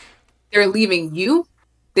 Like they're leaving you,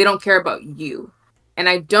 they don't care about you. And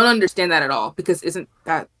I don't understand that at all, because isn't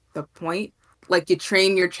that the point? Like you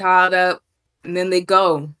train your child up and then they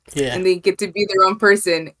go Yeah. and they get to be their own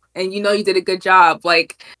person and you know you did a good job.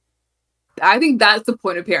 Like I think that's the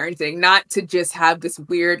point of parenting, not to just have this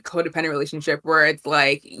weird codependent relationship where it's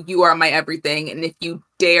like you are my everything, and if you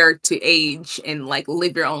dare to age and like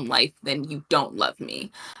live your own life, then you don't love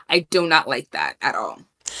me. I do not like that at all.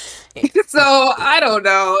 So I don't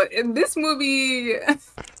know. In this movie,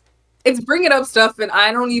 it's bringing up stuff, and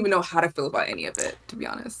I don't even know how to feel about any of it, to be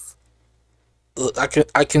honest. Look,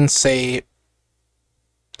 I can say,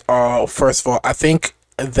 first of all, I think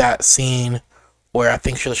that scene where I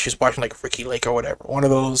think she's watching like Ricky Lake or whatever, one of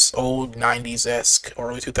those old '90s esque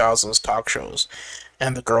early 2000s talk shows,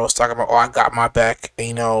 and the girl's talking about, oh, I got my back,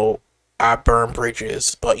 and, I burn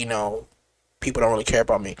bridges, but people don't really care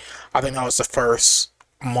about me. I think that was the first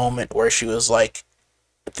moment where she was like,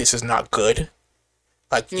 this is not good.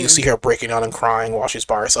 Like, you see her breaking down and crying while she's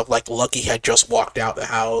by herself. Like, Lucky had just walked out the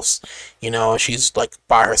house, she's, like,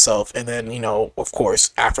 by herself. And then, of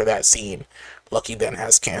course, after that scene, Lucky then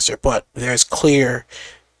has cancer. But there's clear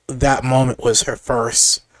that moment was her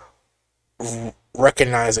first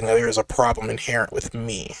recognizing that there's a problem inherent with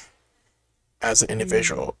me as an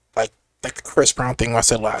individual. Like the Chris Brown thing I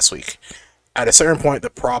said last week. At a certain point, the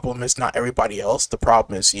problem is not everybody else. The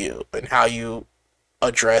problem is you and how you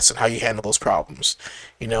address and how you handle those problems.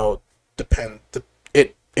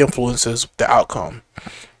 It influences the outcome.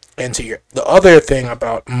 And the other thing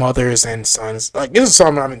about mothers and sons, like this is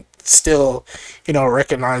something I'm still,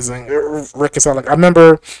 recognizing, reconciling. I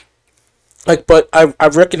remember, like, but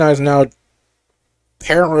I've recognized now,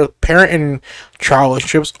 parent and child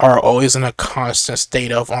relationships are always in a constant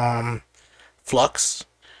state of flux.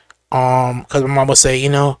 Because my mom would say,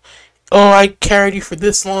 oh, I carried you for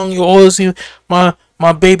this long. You always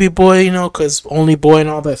my baby boy, because only boy and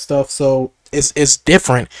all that stuff. So it's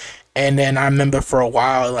different. And then I remember for a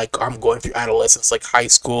while, like I'm going through adolescence, like high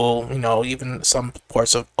school, even some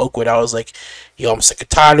parts of Oakwood, I was like, yo, I'm sick and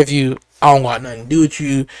tired of you. I don't want nothing to do with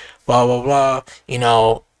you. Blah blah blah.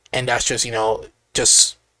 And that's just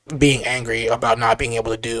just being angry about not being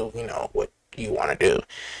able to do what you want to do.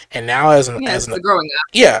 And now as an growing up.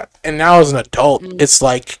 yeah, and now as an adult, it's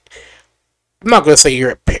like I'm not gonna say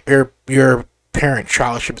your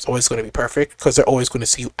parent-child relationship is always going to be perfect because they're always going to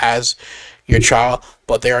see you as your child.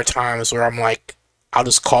 But there are times where I'm like, I'll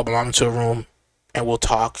just call my mom into a room and we'll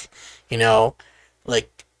talk.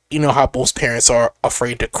 Like you know how most parents are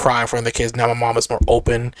afraid to cry in front of their kids. Now my mom is more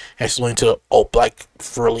open and she's willing to like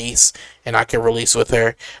release, and I can release with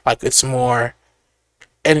her. Like it's more.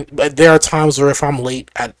 And but there are times where if I'm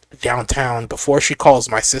late at downtown, before she calls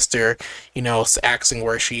my sister, asking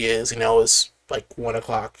where she is, it's like 1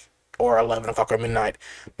 o'clock or 11 o'clock or midnight.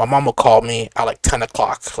 My mom will call me at like 10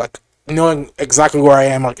 o'clock, like knowing exactly where I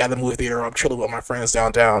am, like at the movie theater. I'm chilling with my friends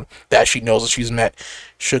downtown that she knows that she's met.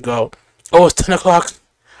 She'll go, "Oh, it's 10 o'clock.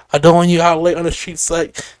 I don't want you out late on the streets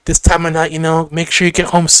like this time of night. Make sure you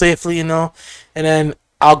get home safely. And then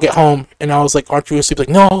I'll get home, and I was like, "Aren't you asleep?" Like,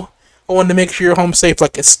 no. I wanted to make sure you're home safe.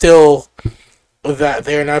 Like it's still that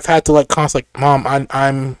there, and I've had to like constantly, like, Mom,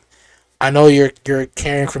 I know you're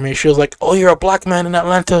caring for me. She was like, "Oh, you're a black man in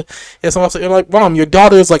Atlanta." It's also you're like, "Mom, your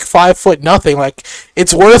daughter is like 5 foot nothing. Like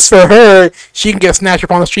it's worse for her. She can get snatched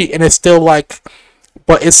up on the street, and it's still like,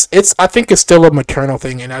 but it's I think it's still a maternal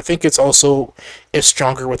thing, and I think it's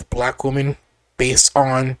stronger with black women based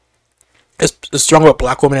on it's stronger with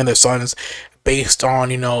black women and their sons based on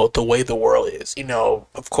the way the world is.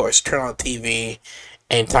 Of course, turn on TV,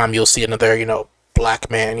 anytime you'll see another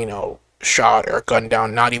black man shot or gunned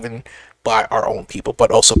down, not even by our own people,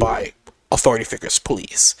 but also by authority figures,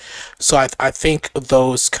 police. So I think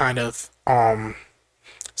those kind of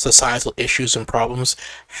societal issues and problems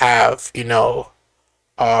have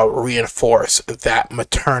reinforce that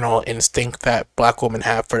maternal instinct that black women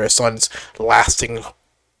have for their sons lasting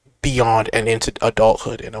beyond and into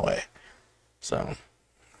adulthood in a way. So,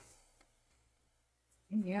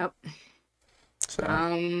 Yep. so,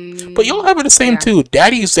 but y'all have it the same Yeah. too.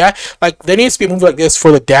 Daddy's that like there needs to be a movie like this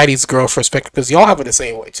for the daddy's girl perspective because y'all have it the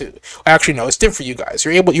same way too. Actually, no, it's different for you guys.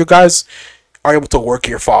 You guys are able to work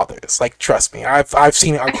your fathers. Like, trust me, I've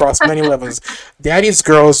seen it across many levels. Daddy's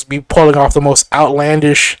girls be pulling off the most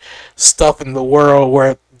outlandish stuff in the world,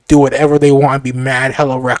 where do whatever they want and be mad,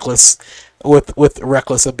 hella reckless, with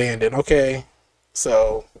reckless abandon. Okay,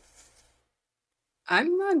 so.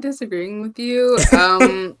 I'm not disagreeing with you.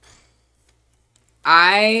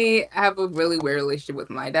 I have a really weird relationship with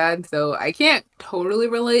my dad, so I can't totally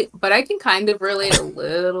relate, but I can kind of relate a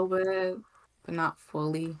little bit, but not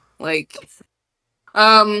fully. Like,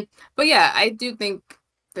 but yeah, I do think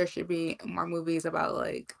there should be more movies about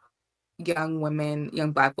like young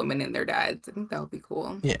black women and their dads. I think that would be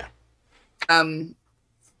cool. Yeah.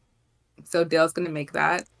 So Dale's gonna make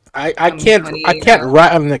that. I can't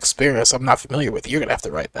write on an experience I'm not familiar with. You're gonna have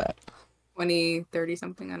to write that. 20, 30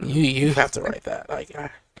 something. I don't know. You have to write that. Like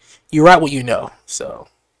you write what you know. So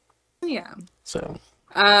Yeah. so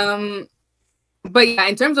But yeah,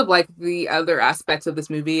 in terms of like the other aspects of this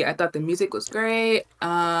movie, I thought the music was great.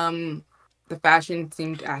 The fashion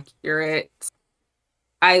seemed accurate.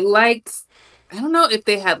 I don't know if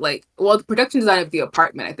they had the production design of the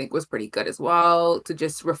apartment I think was pretty good as well to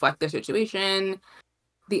just reflect their situation.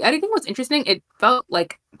 The editing was interesting. It felt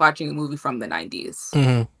like watching a movie from the 90s.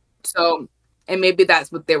 mhm. So, and maybe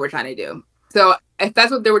that's what they were trying to do. So if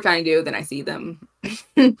that's what they were trying to do, then I see them.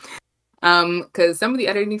 Because some of the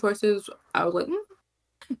editing choices, I was like,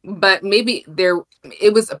 but maybe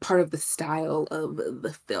it was a part of the style of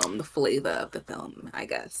the film, the flavor of the film, I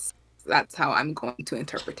guess. That's how I'm going to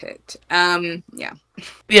interpret it. Yeah.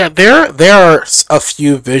 Yeah, there are a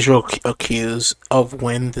few visual cues of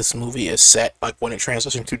when this movie is set, like when it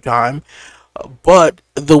transitions through time. But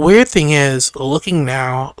the weird thing is, looking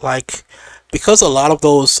now, like because a lot of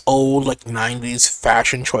those old like '90s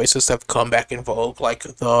fashion choices have come back in vogue, like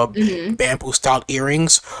the bamboo styled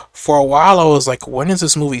earrings. For a while, I was like, when is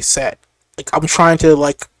this movie set? Like I'm trying to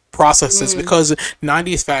like process this because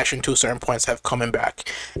 '90s fashion to certain points have coming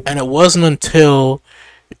back, and it wasn't until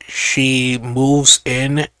she moves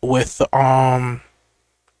in with that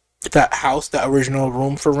house, that original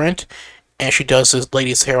room for rent, and she does this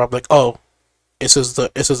lady's hair. I'm like, oh, this is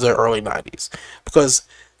the early '90s, because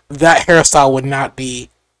that hairstyle would not be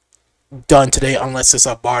done today unless it's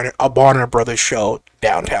a Barner Brothers show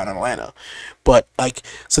downtown Atlanta. But like,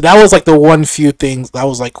 so that was like the one few things that I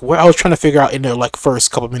was like, where I was trying to figure out in the like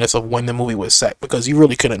first couple minutes of when the movie was set, because you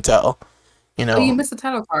really couldn't tell. Oh, you missed the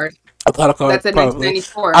title card. A title card, That's in probably.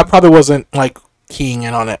 1994. I probably wasn't like keying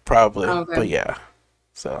in on it, probably, Oh, okay. but yeah.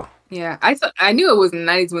 So Yeah, I knew it was in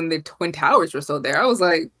the 90s when the Twin Towers were still there. I was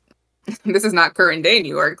like, this is not current day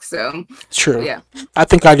New York, so true. yeah. I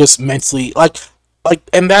think I just mentally like,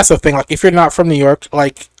 and that's the thing. Like, if you're not from New York,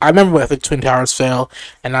 like I remember when the Twin Towers fell,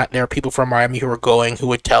 and there are people from Miami who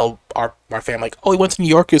would tell our family like, "Oh, we went to New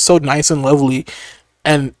York. It's so nice and lovely,"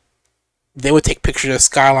 and they would take pictures of the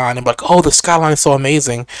skyline and be like, "Oh, the skyline is so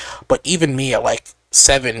amazing." But even me at like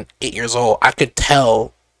 7, 8 years old, I could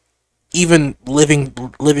tell, even living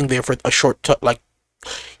there for a short like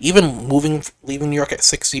even leaving New York at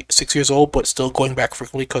 6 years old, but still going back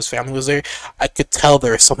frequently because family was there. I could tell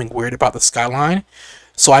there was something weird about the skyline.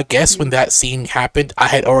 So I guess when Mm. that scene happened, I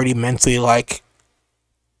had already mentally like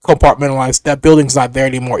compartmentalized that building's not there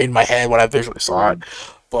anymore in my head when I visually saw it.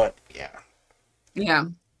 Mm. But yeah, Yeah.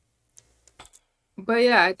 But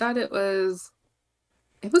yeah, I thought it was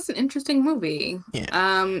an interesting movie.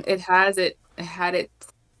 yeah, It had it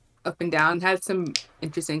up and down, it had some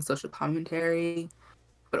interesting social commentary,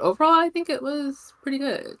 but overall I think it was pretty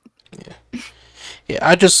good. yeah,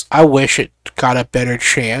 yeah. I wish it got a better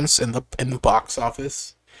chance in the box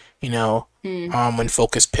office. You know, Mm. when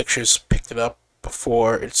Focus Pictures picked it up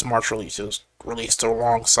before its March release, it was released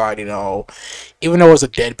alongside. Even though it was a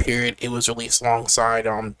dead period, it was released alongside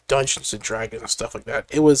Dungeons and Dragons and stuff like that.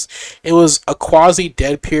 It was a quasi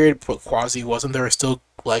dead period, but quasi wasn't. There were still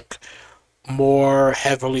like more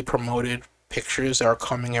heavily promoted pictures that are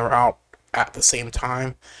coming out at the same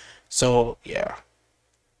time. So yeah,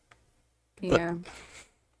 but Yeah.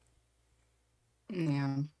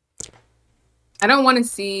 Yeah. I don't want to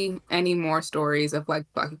see any more stories of like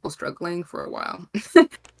Black people struggling for a while.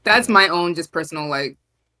 That's yeah, my own just personal like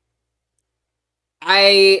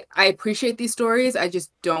I appreciate these stories. I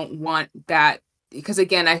just don't want that because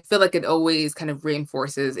again, I feel like it always kind of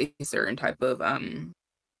reinforces a certain type of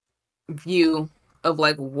view of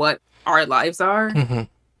like what our lives are. hmm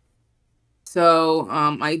So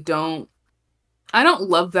I don't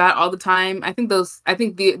love that all the time. I think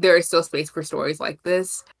there is still space for stories like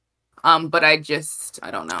this. But I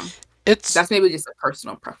don't know. it's. That's maybe just a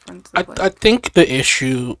personal preference of I like think the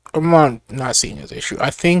issue I'm not seeing as issue. I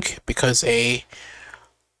think because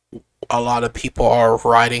a lot of people are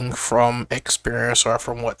writing from experience or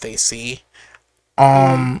from what they see.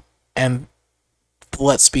 mm, And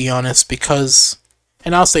let's be honest, because,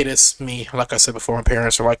 and I'll say this, me, like I said before, my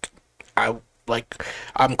parents are I like,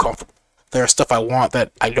 I'm comfortable. There's stuff I want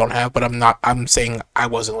that I don't have, but I'm not. I'm saying I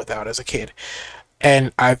wasn't without as a kid,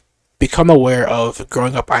 and I've become aware of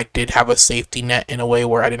growing up. I did have a safety net in a way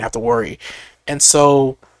where I didn't have to worry, and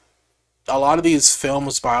so a lot of these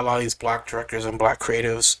films by a lot of these black directors and black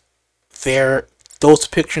creatives, they're those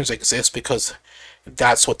depictions exist because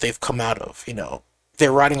that's what they've come out of.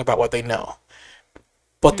 They're writing about what they know.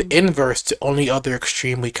 But the mm, inverse, the only other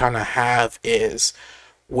extreme we kind of have is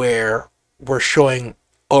where we're showing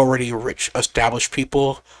already rich, established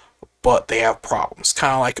people, but they have problems.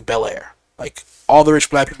 Kind of like Bel Air. Like all the rich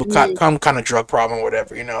black people got mm, come kind of drug problem or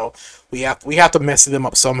whatever. We have to mess them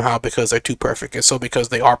up somehow because they're too perfect, and so because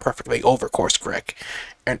they are perfect, they over course correct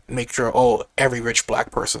and make sure every rich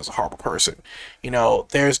black person is a horrible person.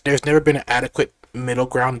 There's never been an adequate middle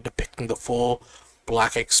ground depicting the full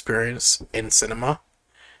black experience in cinema.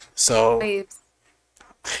 So waves.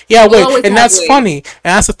 yeah, We'll wait, always and have that's waves. funny,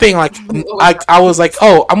 and that's the thing. Like, We'll always I, have I was like, waves.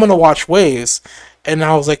 oh, I'm gonna watch Waves, and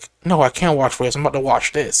I was like, no, I can't watch Waves. I'm about to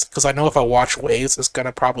watch this because I know if I watch Waves, it's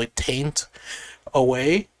gonna probably taint a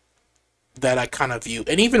way that I kind of view.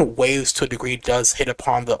 And even Waves, to a degree, does hit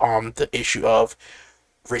upon the issue of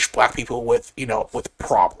rich black people with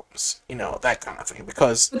problems, that kind of thing.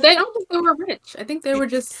 Because But they don't think they were rich. I think they were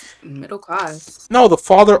just middle class. no, the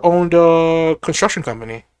father owned a construction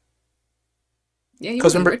company. Yeah, he Because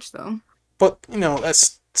wasn't remember, rich though. but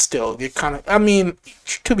that's still you kind of. I mean,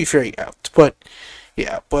 to be fair, yeah, but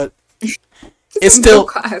yeah, but He it's said middle still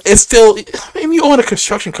class. it's still. I mean, you own a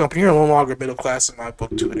construction company. You're no longer middle class in my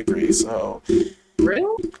book to a degree. So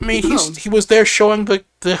Really? I mean, Oh. he was there showing the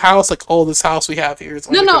house like, oh, this house we have here is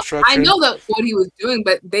No, under no, I construction. know that what he was doing,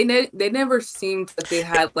 but they never seemed that they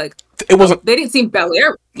had like It wasn't. they didn't seem Bel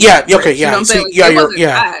Air Yeah. Okay. rich. You know Yeah. what I'm saying? See. Like Yeah. it You're. wasn't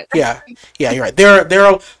Yeah. that. Yeah. Yeah. You're right. There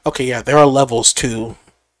are. Okay. Yeah. There are levels to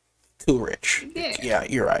too rich. Yeah. Yeah.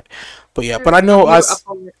 You're right. But yeah. But Sure. I know You were up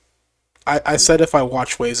on it. I said if I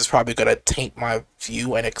watch Waves, it's probably gonna taint my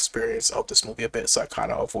view and experience of this movie a bit, so I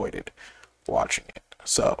kind of avoided watching it.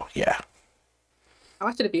 So yeah, I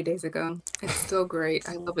watched it a few days ago. It's still great.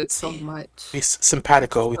 I love it so see, much. it's It's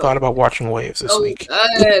simpatico. We so thought about watching Waves this so week.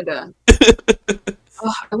 good.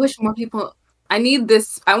 Oh, I wish more people. I need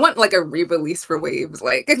this. I want like a re-release for Waves.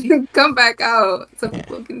 Like come back out so Yeah.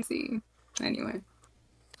 people can see. Anyway.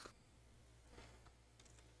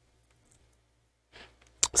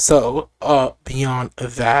 So beyond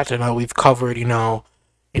that, we've covered,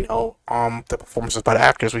 the performances by the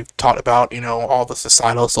actors. We've talked about, all the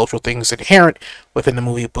societal, social things inherent within the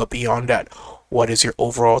movie. But beyond that, what is your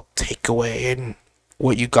overall takeaway and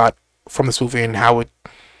what you got from this movie, and how would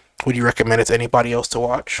you recommend it to anybody else to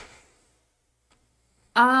watch?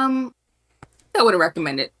 Um, I wouldn't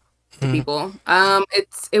recommend it to Mm, people.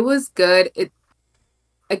 It was good.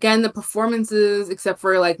 again, the performances, except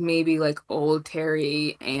for like maybe like old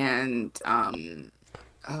Terry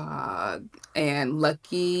uh and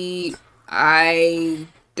Lucky, I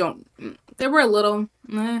don't. They were a little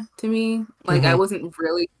to me. Like I Hmm. wasn't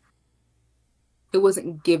really. It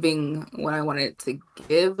wasn't giving what I wanted it to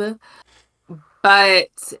give.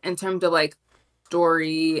 But in terms of like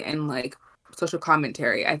story and like social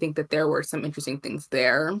commentary, I think that there were some interesting things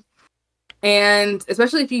there. And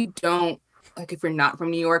especially if you don't like, if you're not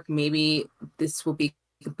from New York, maybe this will be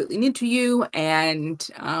completely new to you. And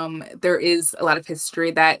there is a lot of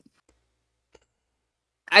history that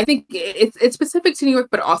I think it's specific to New York,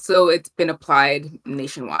 but also it's been applied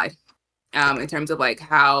nationwide in terms of like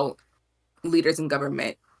how leaders in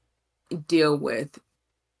government deal with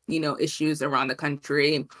issues around the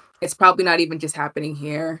country. It's probably not even just happening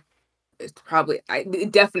here.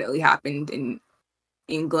 It definitely happened in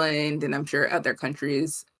England, and I'm sure other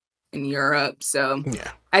countries in Europe. So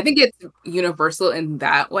Yeah. I think it's universal in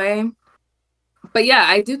that way. But yeah,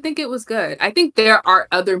 I do think it was good. I think there are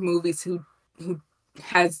other movies who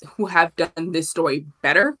who have done this story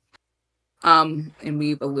better. And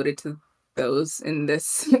we've alluded to those in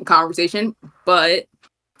this conversation, but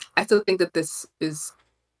I still think that this is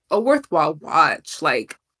a worthwhile watch.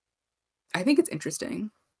 Like, I think it's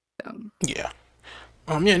interesting. So, Yeah.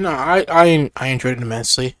 Yeah, no, I enjoyed it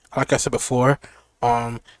immensely. Like I said before,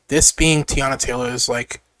 this being Tiana Taylor's,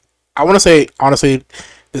 like, I want to say honestly,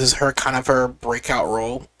 this is her kind of her breakout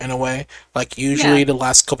role in a way. Like yeah. usually the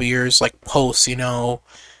last couple years, like post,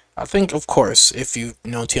 I think of course if you've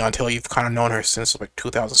known Tiana Taylor, you've kind of known her since like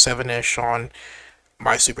 2007 ish on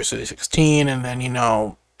My Super City 16, and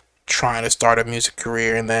then trying to start a music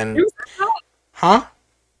career, and She then was huh?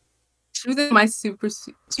 she was in my Sweet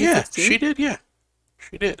Yeah, 16. she did. Yeah,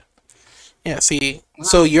 she did. Yeah, see, Wow.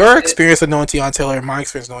 so your experience of knowing Tiana Taylor and my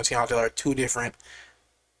experience of knowing Tiana Taylor are two different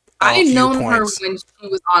I known her viewpoints. when she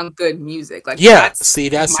was on Good Music. Like Yeah, that's see, my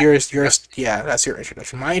that's yours. Yeah, that's your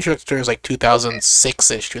introduction. My introduction is like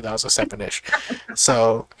 2006 ish, 2007 ish.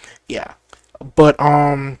 So, yeah, but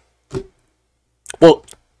well,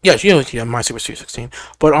 yeah, she was my Super 16.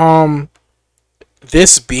 But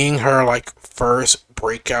this being her like first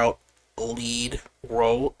breakout lead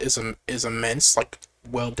role is immense. Like,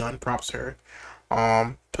 well done, props to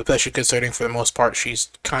her. Especially considering for the most part she's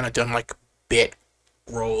kind of done like bit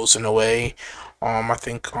roles in a way. I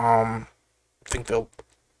think the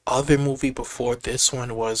other movie before this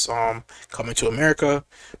one was Coming to America,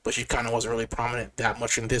 but she kind of wasn't really prominent that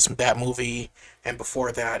much in that movie. And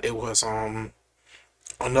before that, it was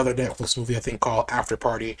another Netflix movie I think called After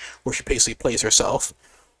Party, where she basically plays herself.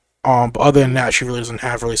 But other than that, she really doesn't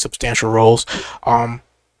have really substantial roles. Um,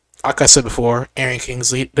 like I said before, Aaron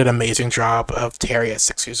Kingsley did an amazing job of Terry at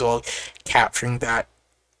 6 years old, capturing that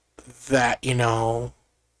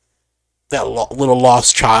little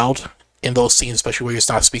lost child in those scenes, especially where he's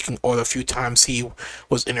not speaking, or the few times he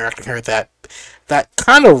was interacting with her. That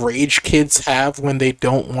kind of rage kids have when they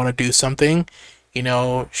don't want to do something.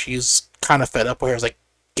 She's kind of fed up where it's like,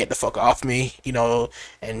 get the fuck off me,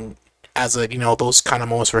 and as a those kind of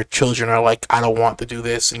moments where children are like, I don't want to do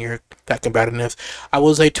this, and you're that combativeness. I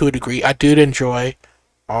will say to a degree, I did enjoy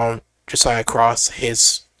Josiah Cross,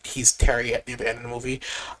 he's Terry at the end of the movie.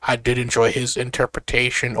 I did enjoy his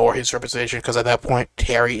interpretation or his representation because at that point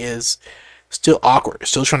Terry is still awkward,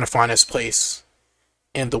 still trying to find his place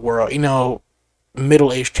in the world.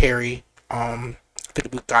 Middle-aged Terry, I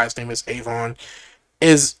think the guy's name is Avon,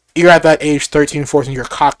 is you're at that age, 13, 14, you're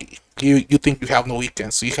cocky. You think you have no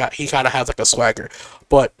weekends, so he kind of has like a swagger.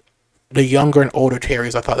 But the younger and older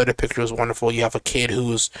Terrys, I thought that the picture was wonderful. You have a kid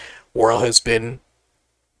whose world has been,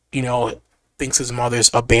 you know, thinks his mother's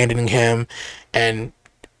abandoning him and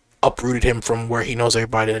uprooted him from where he knows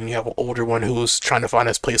everybody. And you have an older one who's trying to find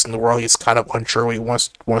his place in the world. He's kind of unsure what he wants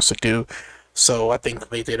to do. So I think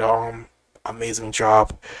they did amazing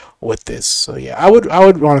job with this. So yeah, I would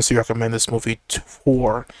honestly recommend this movie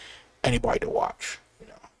for anybody to watch.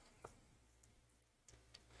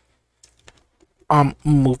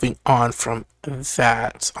 Moving on from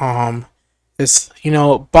that, it's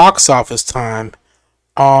box office time.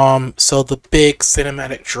 So the big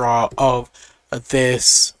cinematic draw of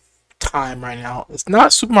this time right now is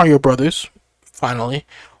not Super Mario Brothers, finally,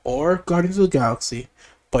 or Guardians of the Galaxy,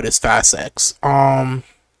 but it's Fast X.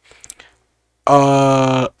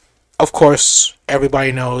 Uh, of course,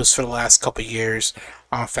 everybody knows for the last couple of years,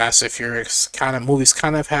 Fast and Furious kind of movies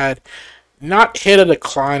kind of had not hit a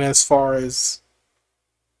decline as far as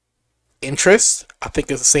interest. I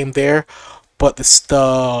think it's the same there, but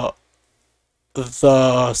the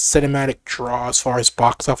cinematic draw as far as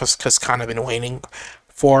box office has kind of been waning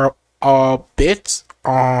for a bit.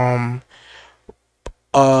 Um,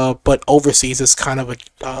 but overseas is kind of a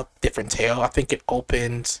different tale. I think it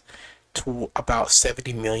opened to about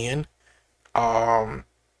 70 million. Um,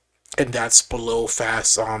 and that's below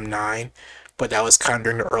Fast 9, but that was kind of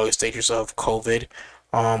during the early stages of COVID.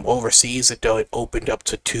 Overseas, it opened up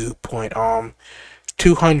to 251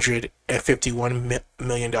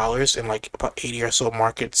 million dollars in like about 80 or so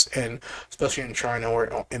markets, and especially in China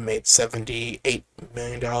where it made $78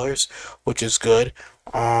 million, which is good.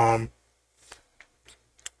 Um,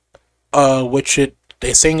 which it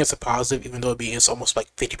they're saying it's a positive, even though it is almost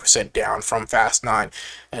like 50% down from Fast 9,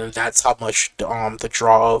 and that's how much the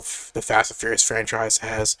draw of the Fast and Furious franchise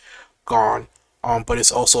has gone. But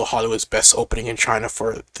it's also Hollywood's best opening in China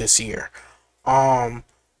for this year. Um,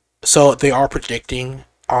 so they are predicting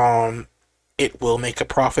it will make a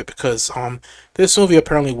profit because this movie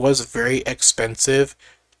apparently was very expensive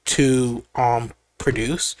to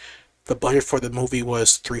produce. The budget for the movie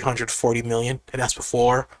was 340 million, and that's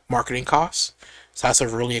before marketing costs. So that's a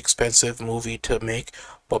really expensive movie to make.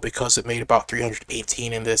 But because it made about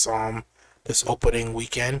 318 in this opening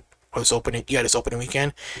weekend, or this opening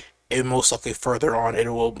weekend, it most likely further on it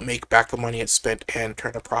will make back the money it spent and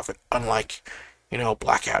turn a profit. Unlike,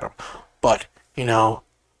 Black Adam, but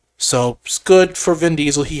so it's good for Vin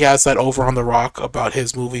Diesel. He has that over on The Rock about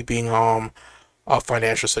his movie being a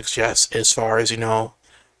financial success as far as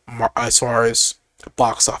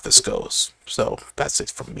box office goes. So that's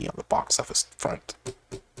it from me on the box office front.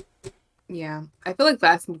 Yeah, I feel like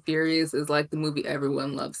Fast and Furious is like the movie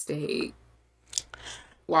everyone loves to hate.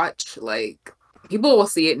 Watch, like people will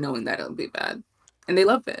see it knowing that it'll be bad, and they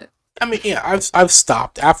love it. I mean, yeah, I've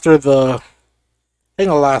stopped after I think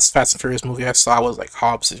the last Fast and Furious movie I saw was like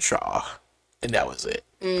Hobbs and Shaw, and that was it.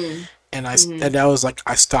 Mm. And that was like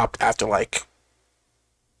I stopped after like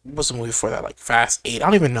what was the movie before that, like Fast 8. I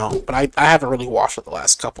don't even know, but I haven't really watched the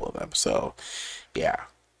last couple of them. So yeah,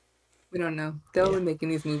 We don't know. They'll yeah, be making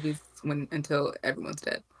these movies until everyone's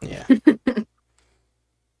dead. yeah.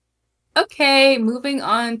 Okay, moving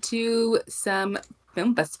on to some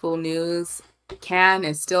film festival news. Cannes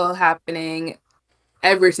is still happening.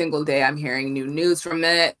 Every single day I'm hearing new news from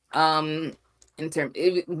it.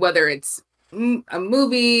 Whether it's a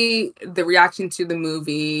movie, the reaction to the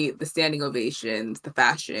movie, the standing ovations, the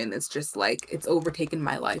fashion, it's just like it's overtaken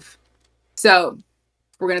my life. So,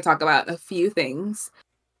 we're going to talk about a few things.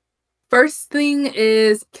 First thing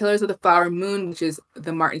is Killers of the Flower Moon, which is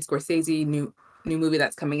the Martin Scorsese new movie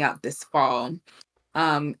that's coming out this fall.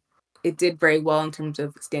 Um, it did very well in terms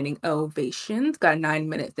of standing ovations, got a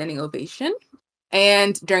 9-minute standing ovation.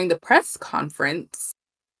 And during the press conference,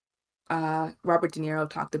 Robert De Niro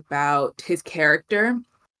talked about his character,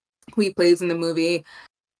 who he plays in the movie,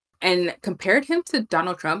 and compared him to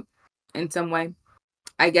Donald Trump in some way.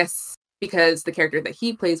 I guess because the character that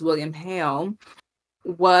he plays, William Hale,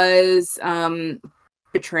 was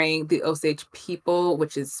betraying the Osage people,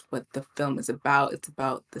 which is what the film is about. It's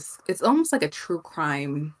about this. It's almost like a true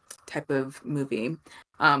crime type of movie,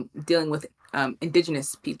 dealing with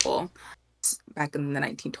indigenous people back in the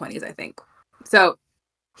 1920s, I think. So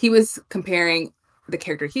he was comparing the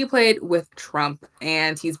character he played with Trump,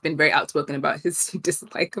 and he's been very outspoken about his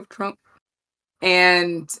dislike of Trump.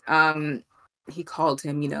 And he called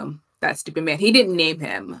him, that stupid man. He didn't name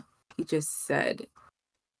him. He just said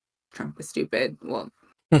Trump was stupid. Well,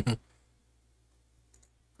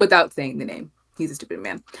 without saying the name, he's a stupid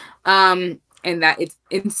man. And that it's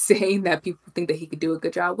insane that people think that he could do a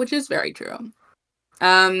good job, which is very true.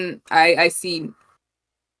 I see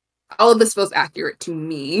all of this feels accurate to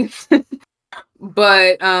me.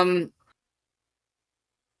 But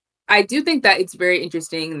I do think that it's very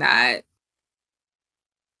interesting that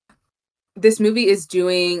this movie is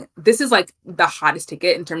this is like the hottest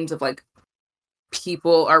ticket in terms of like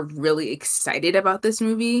people are really excited about this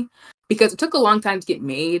movie because it took a long time to get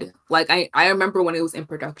made. Like I remember when it was in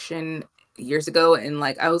production years ago, and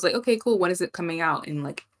like I was like, okay, cool, when is it coming out? And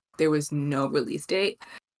like there was no release date.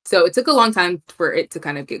 So it took a long time for it to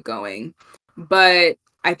kind of get going. But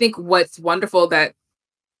I think what's wonderful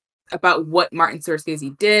about what Martin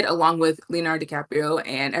Scorsese did, along with Leonardo DiCaprio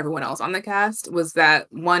and everyone else on the cast, was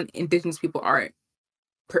that one, Indigenous people are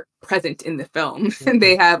present in the film.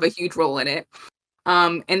 They have a huge role in it.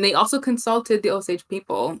 And they also consulted the Osage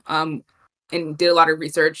people and did a lot of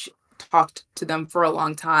research, talked to them for a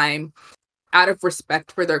long time out of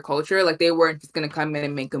respect for their culture. Like they weren't just going to come in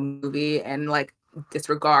and make a movie and like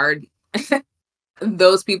disregard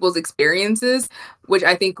those people's experiences, which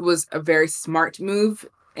I think was a very smart move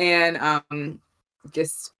and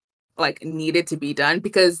just like needed to be done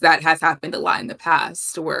because that has happened a lot in the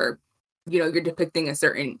past where you're depicting a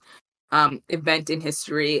certain event in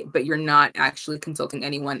history, but you're not actually consulting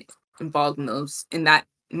anyone involved in that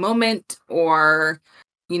moment, or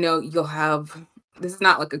you'll have, this is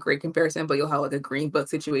not like a great comparison, but you'll have like a Green Book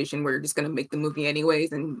situation where you're just going to make the movie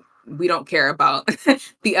anyways, and we don't care about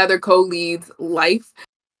the other co-lead's life.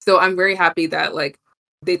 So I'm very happy that like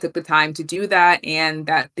they took the time to do that, and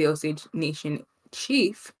that the Osage Nation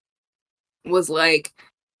chief was like,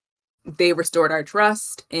 they restored our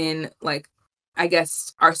trust in, like, I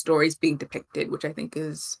guess, our stories being depicted, which I think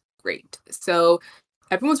is great. So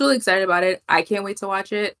everyone's really excited about it. I can't wait to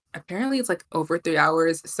watch it. Apparently it's like over 3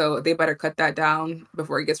 hours, so they better cut that down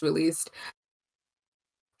before it gets released.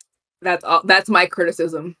 That's all, that's my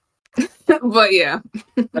criticism. But yeah.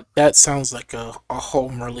 That sounds like a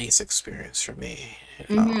home release experience for me.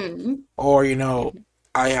 Hmm. Or,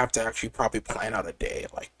 I have to actually probably plan out a day,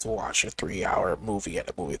 like, to watch a 3 hour movie at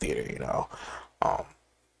a movie theater. Um,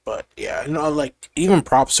 but yeah, like, even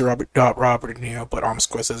props to Robert De Niro, but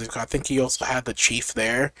Scorsese. I think he also had the chief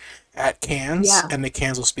there at Cannes, Yeah. and the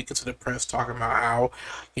Cannes was speaking to the press, talking about how,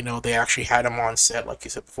 they actually had him on set, like you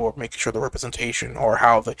said before, making sure the representation, or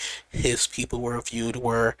how his people were viewed,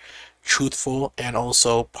 were truthful and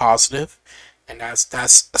also positive. And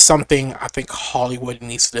that's something I think Hollywood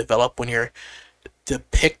needs to develop when you're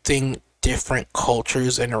depicting different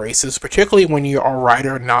cultures and races, particularly when you're a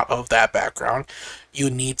writer not of that background. You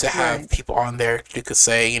need to have Right. people on there who could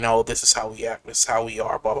say, this is how we act, this is how we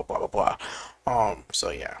are, blah blah blah blah blah.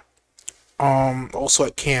 So yeah. Also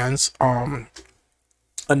at Cannes,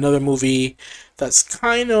 another movie that's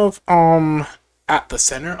kind of at the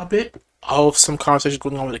center a bit of some conversations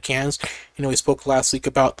going on with the Cannes. We spoke last week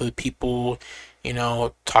about the people,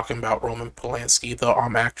 talking about Roman Polanski, the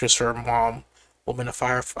actress from Woman of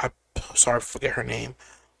Fire. I'm sorry, I forget her name.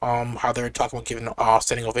 How they're talking about giving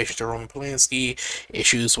standing ovation to Roman Polanski,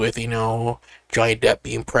 issues with Johnny Depp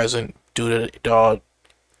being present due to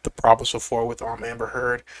the problems before with Amber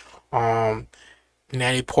Heard. Um,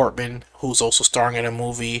 Natalie Portman, who's also starring in a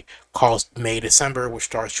movie called May December, which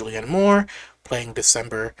stars Julianne Moore playing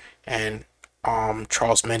December, and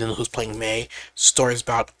Charles Mendon, who's playing May. Stories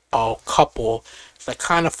about a couple that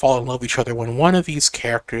kind of fall in love with each other when one of these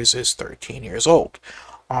characters is 13 years old.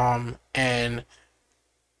 And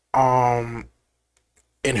um,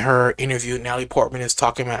 in her interview, Natalie Portman is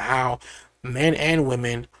talking about how men and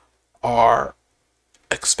women are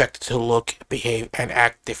expected to look, behave, and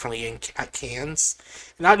act differently at Cannes.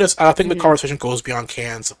 Not just, I think the Hmm. conversation goes beyond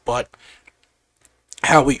Cannes, but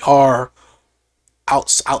how we are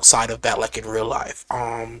outside of that, like in real life.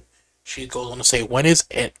 She goes on to say, when is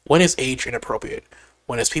age inappropriate?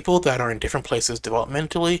 When it's people that are in different places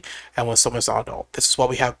developmentally, and when someone's an adult. This is why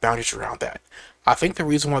we have boundaries around that. I think the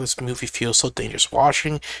reason why this movie feels so dangerous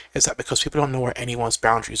watching is that because people don't know where anyone's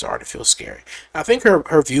boundaries are, it feels scary. I think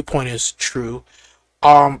her viewpoint is true,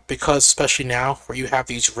 because especially now where you have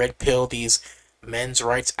these red pill, these men's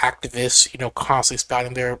rights activists, constantly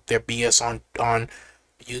spouting their BS on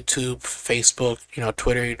YouTube, Facebook,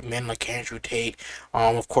 Twitter, men like Andrew Tate.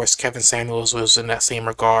 Of course, Kevin Samuels was in that same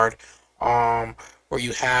regard. Where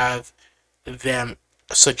you have them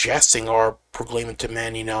suggesting or proclaiming to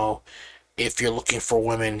men, if you're looking for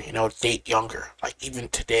women, date younger. Like even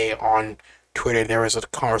today on Twitter, there was a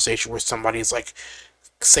conversation where somebody's like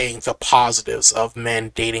saying the positives of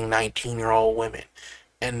men dating 19-year-old women.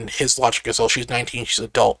 And his logic is, oh, she's 19, she's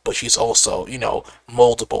adult, but she's also,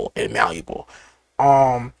 moldable and malleable.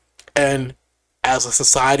 Um, and as a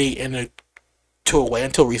society, to a way,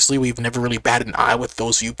 until recently, we've never really batted an eye with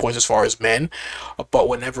those viewpoints as far as men. But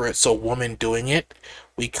whenever it's a woman doing it,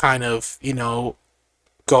 we kind of,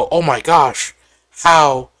 go, oh my gosh,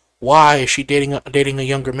 how, why is she dating a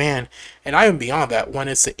younger man? And I am beyond that when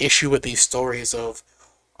it's the issue with these stories of,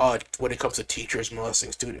 when it comes to teachers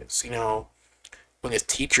molesting students. When it's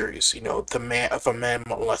teachers, the man, if a man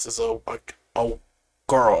molests a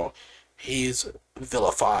girl, he's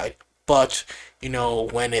vilified. But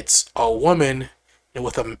when it's a woman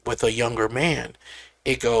with a younger man,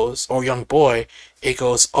 it goes, or young boy, it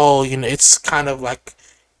goes, oh, it's kind of like,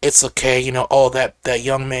 it's okay, oh, that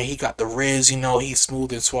young man, he got the riz, he's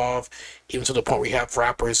smooth and suave, even to the point where you have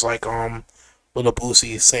rappers like Lil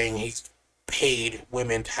Boosie saying he's paid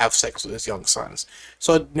women to have sex with his young sons.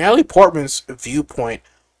 So Natalie Portman's viewpoint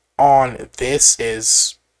on this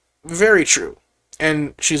is very true.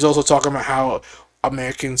 And she's also talking about how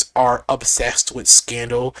Americans are obsessed with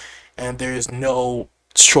scandal, and there's no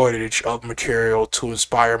shortage of material to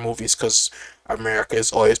inspire movies because America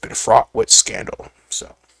has always been fraught with scandal.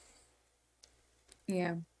 So,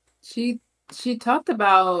 Yeah. She she talked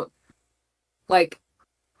about, like,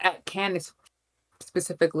 at Cannes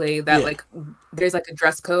specifically that Yeah. like there's like a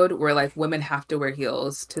dress code where like women have to wear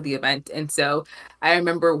heels to the event. And so I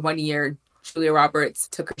remember one year Julia Roberts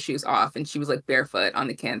took her shoes off and she was like barefoot on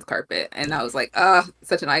the Cannes carpet. And I was like,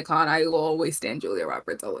 such an icon. I will always stand Julia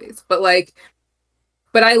Roberts always. But like,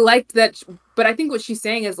 but I liked that. But I think what she's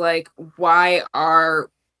saying is like, why are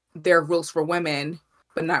there rules for women,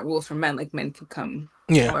 but not rules for men? Like men can come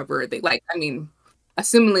Yeah. however they like. I mean,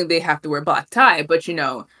 assumingly they have to wear black tie, but you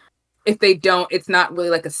know, if they don't, it's not really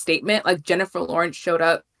like a statement. Like Jennifer Lawrence showed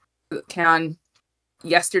up can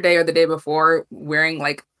yesterday or the day before wearing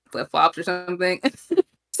like flip flops or something.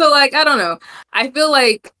 So like I don't know. I feel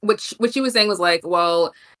like what she was saying was like,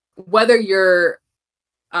 well, whether you're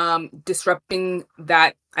disrupting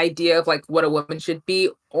that idea of like what a woman should be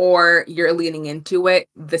or you're leaning into it,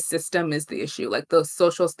 the system is the issue. Like those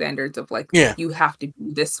social standards of like Yeah. you have to be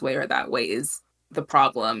this way or that way is the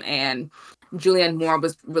problem. And Julianne Moore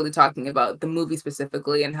was really talking about the movie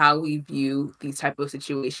specifically and how we view these type of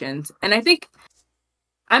situations. And I think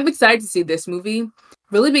I'm excited to see this movie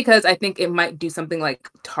really because I think it might do something like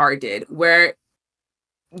Tar did, where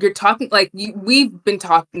you're talking like we've been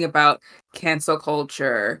talking about cancel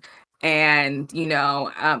culture and you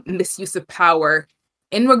know misuse of power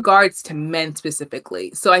in regards to men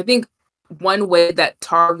specifically. So I think one way that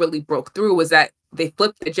Tar really broke through was that they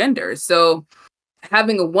flipped the genders. So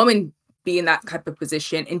having a woman be in that type of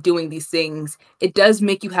position and doing these things, it does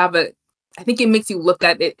make you have a, I think it makes you look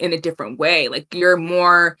at it in a different way. Like you're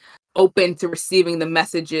more open to receiving the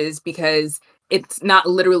messages because it's not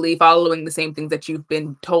literally following the same things that you've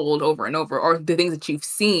been told over and over or the things that you've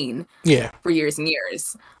seen Yeah. for years and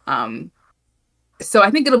years. So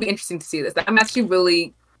I think it'll be interesting to see this. I'm actually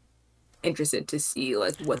really interested to see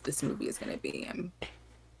like what this movie is going to be.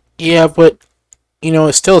 Yeah, but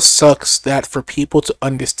it still sucks that for people to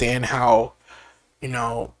understand how, you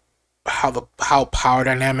know, how power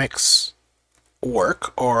dynamics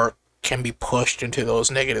work or can be pushed into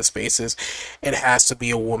those negative spaces, it has to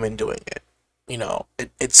be a woman doing it.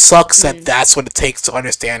 It sucks that Mm. that's what it takes to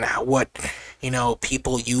understand what,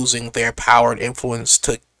 people using their power and influence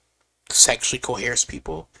to sexually coerce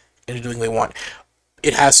people into doing what they want.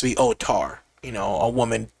 It has to be Tar, a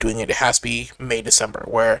woman doing it. It has to be May December,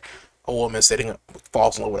 where a woman sitting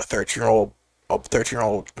falls in love with a 13-year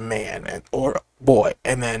old man or boy,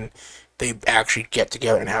 and then they actually get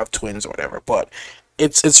together and have twins or whatever. But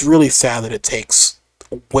it's really sad that it takes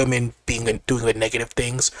women doing the negative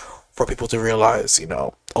things for people to realize,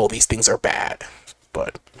 these things are bad.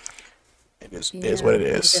 But it is what Yeah,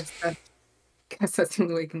 it I is. guess that's the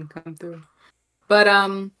only way it can come through. But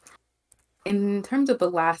in terms of the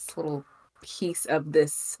last little piece of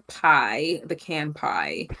this pie, the can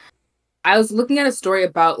pie, I was looking at a story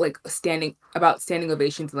about like standing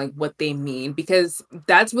ovations and like what they mean because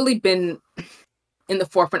that's really been in the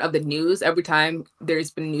forefront of the news every time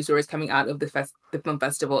there's been news stories coming out of the film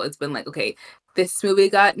festival. It's been like, okay, this movie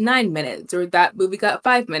got 9 minutes or that movie got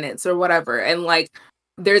 5 minutes or whatever, and like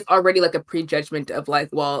there's already like a prejudgment of like,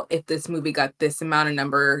 well, if this movie got this amount of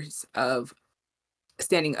numbers of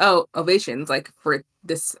standing ovations like for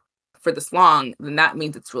this long, then that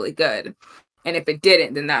means it's really good. And if it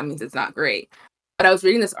didn't, then that means it's not great. But I was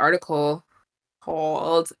reading this article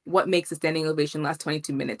called What Makes a Standing Ovation Last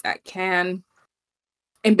 22 Minutes at Cannes.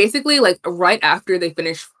 And basically, like right after they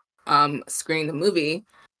finish screening the movie,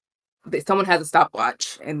 someone has a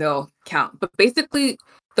stopwatch and they'll count. But basically,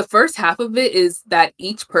 the first half of it is that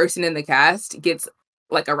each person in the cast gets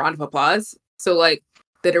like a round of applause. So like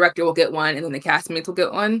the director will get one and then the castmates will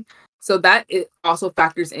get one. So that it also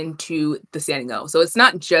factors into the standing O. So it's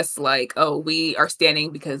not just like, oh, we are standing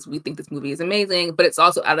because we think this movie is amazing, but it's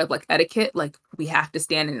also out of like etiquette. Like we have to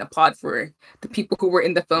stand and applaud for the people who were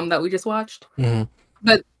in the film that we just watched. Mm-hmm.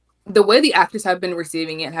 But the way the actors have been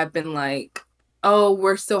receiving it have been like, oh,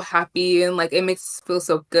 we're so happy and like it makes us feel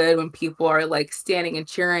so good when people are like standing and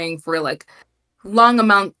cheering for like long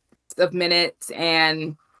amounts of minutes,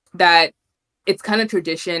 and that it's kind of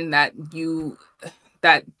tradition that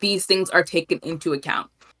these things are taken into account.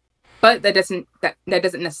 But that doesn't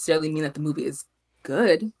necessarily mean that the movie is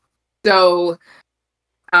good. So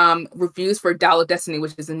reviews for Dial of Destiny,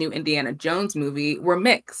 which is a new Indiana Jones movie, were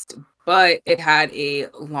mixed, but it had a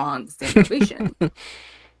long standing ovation.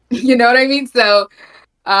 You know what I mean? So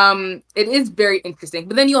it is very interesting.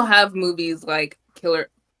 But then you'll have movies like Killers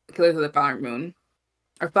of the Flower Moon.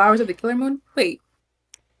 Or Flowers of the Killer Moon? Wait.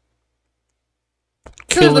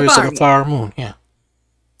 Killers of the Flower Moon, yeah.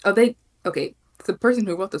 Oh, okay. The person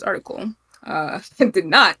who wrote this article did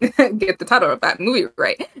not get the title of that movie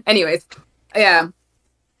right. Anyways, yeah.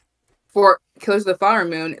 for Killers of the Flower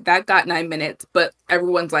Moon, that got 9 minutes, but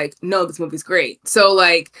everyone's like, no, this movie's great. So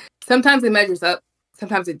like sometimes it measures up,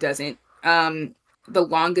 sometimes it doesn't. The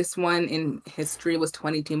longest one in history was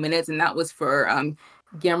 22 minutes, and that was for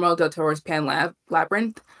Guillermo del Toro's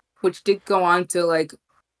Labyrinth, which did go on to like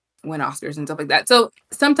win Oscars and stuff like that. So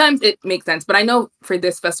sometimes it makes sense, but I know for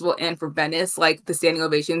this festival and for Venice, like the standing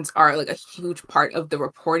ovations are like a huge part of the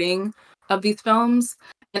reporting of these films.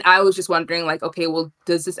 And I was just wondering, like, okay, well,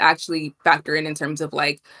 does this actually factor in terms of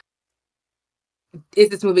like, is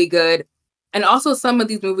this movie good? And also, some of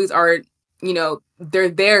these movies are, they're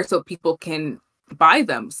there so people can buy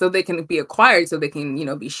them, so they can be acquired, so they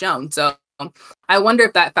can, be shown. So I wonder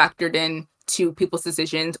if that factored in to people's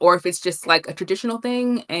decisions, or if it's just like a traditional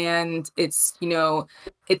thing, and it's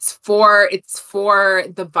it's for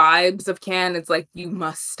the vibes of Cannes. It's like you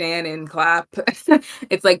must stand and clap.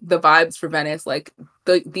 It's like the vibes for Venice. Like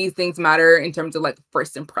these things matter in terms of like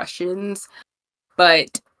first impressions,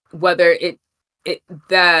 but whether it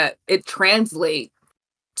translates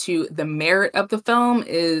to the merit of the film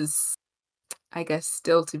is, I guess,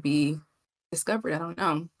 still to be discovered. I don't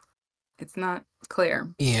know. It's not clear.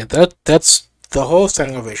 Yeah, that's the whole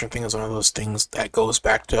standing ovation thing is one of those things that goes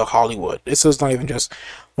back to Hollywood. This is not even just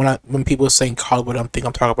when people are saying Hollywood, I'm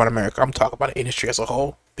talking about America. I'm talking about the industry as a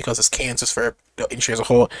whole because it's Kansas for the industry as a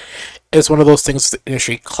whole. It's one of those things the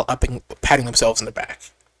industry patting themselves in the back.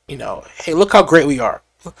 Hey, look how great we are.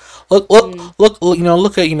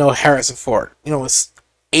 Look at Harrison Ford. It's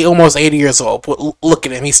almost 80 years old, but look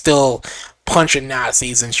at him. He's still punching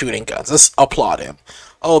Nazis and shooting guns. Let's applaud him.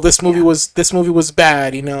 Oh, this movie was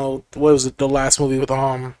bad. What was it? The last movie with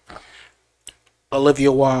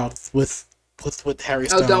Olivia Wilde with Harry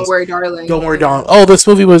Styles. Oh, Don't Worry, Darling. Don't Worry, Darling. Oh, this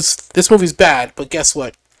movie's bad, but guess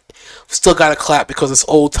what? Still got to clap because it's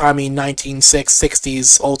old timey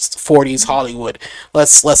 1960s, old 40s Hollywood.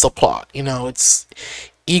 Let's applaud. It's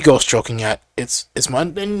ego stroking at it's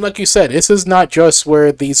and like you said, this is not just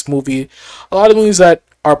where these movies. A lot of movies that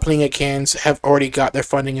are playing at Cannes have already got their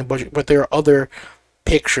funding and budget, but there are other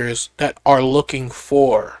pictures that are looking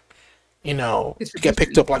for, to get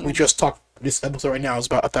picked up. Like we just talked, this episode right now is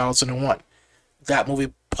about 1001. That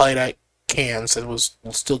movie played at Cannes and was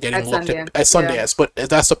still getting looked at Sundance. Yeah. But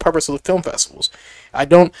that's the purpose of the film festivals. I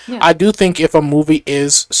do think if a movie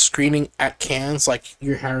is screening at Cannes, like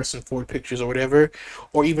your Harrison Ford pictures or whatever,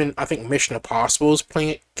 or even I think Mission Impossible is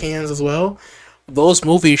playing at Cannes as well, those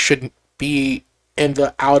movies should be in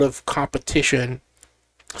the out of competition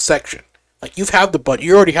section. Like you have the budget,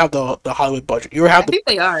 you already have the Hollywood budget. I think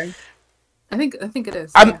they are. I think it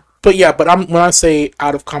is. But when I say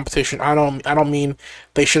out of competition, I don't mean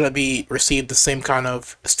they shouldn't be received the same kind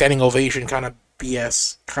of standing ovation kind of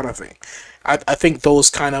BS kind of thing. I think those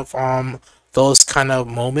kind of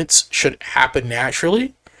moments should happen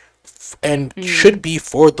naturally, and should be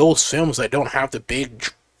for those films that don't have the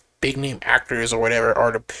big name actors or whatever,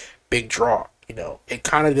 or the big draw. It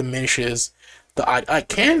kind of diminishes the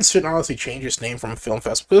Cannes should honestly change its name from a film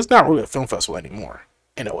festival because it's not really a film festival anymore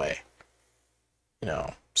in a way.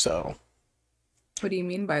 So. What do you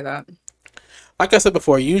mean by that? Like I said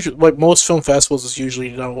before, usually, like most film festivals is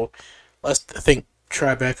usually, let's think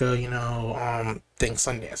Tribeca, think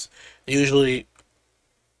Sundance. Usually,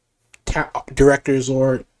 directors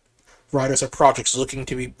or writers of projects looking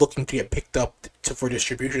to get picked up for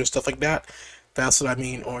distribution and stuff like that. That's what I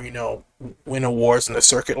mean, or win awards in the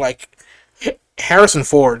circuit. Like Harrison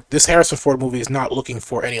Ford, this Harrison Ford movie is not looking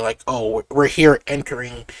for any we're here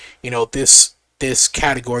entering, this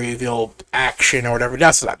category of action or whatever.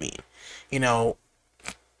 That's what I mean.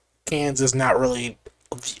 Cannes is not really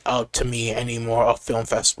to me anymore a film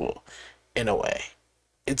festival in a way.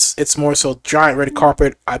 It's more so giant red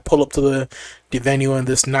carpet. I pull up to the venue in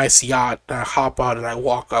this nice yacht, and I hop out and I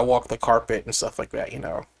walk the carpet and stuff like that, in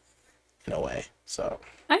a way. So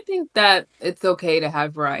I think that it's okay to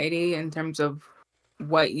have variety in terms of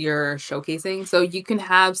what you're showcasing. So you can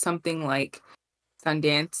have something like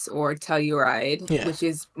Sundance or Telluride, which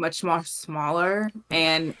is much more smaller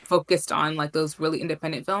and focused on like those really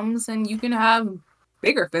independent films, and you can have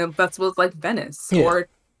bigger film festivals like Venice or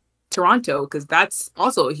Toronto, because that's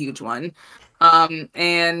also a huge one,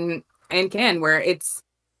 and Cannes, where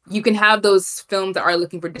you can have those films that are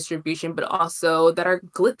looking for distribution, but also that are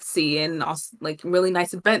glitzy and also like really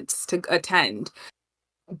nice events to attend.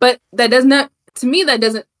 But that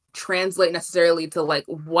doesn't translate necessarily to like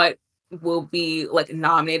what will be like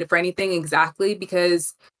nominated for anything exactly,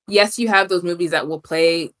 because yes, you have those movies that will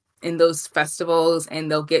play in those festivals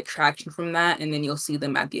and they'll get traction from that, and then you'll see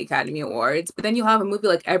them at the Academy Awards. But then you'll have a movie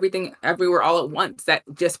like Everything Everywhere All at Once that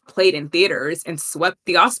just played in theaters and swept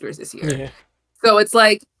the Oscars this year. So it's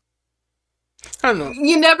like I don't know.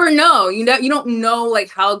 You never know. You don't know like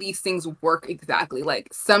how these things work exactly.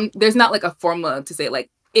 Like there's not like a formula to say like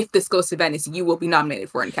if this goes to Venice, you will be nominated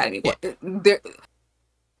for an Academy Yeah. Award.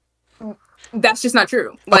 That's just not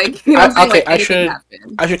true. Okay. Like, you know what I'm saying? Okay. Like anything can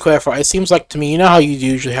happen. I should clarify. It seems like to me, you know how you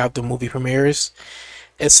usually have the movie premieres.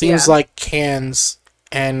 It seems Yeah. like Cannes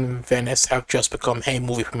and Venice have just become, hey,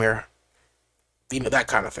 movie premiere. You know, that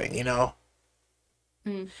kind of thing. You know.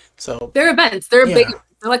 Mm. So They're events. They're big. yeah,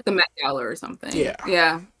 They're like the Met Gala or something. yeah.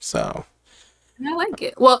 Yeah. So And I like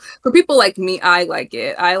it. Well, for people like me, I like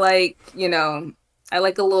it. I like, I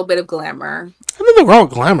like a little bit of glamour. nothing wrong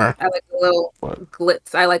with glamour. I like a little But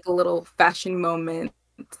glitz. I like a little fashion moment.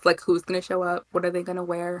 It's like who's gonna show up? What are they gonna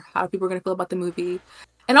wear? How are people gonna feel about the movie?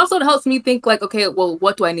 And also it helps me think like, okay, well,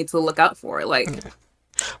 what do I need to look out for? Like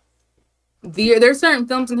there's certain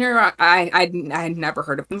films in here I had never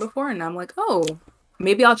heard of them before, and I'm like, oh,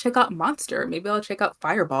 maybe I'll check out Monster. Maybe I'll check out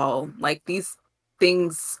Fireball. Like these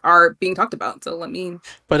things are being talked about, so let me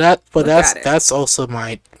but look at it. that's also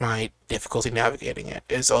my difficulty navigating it.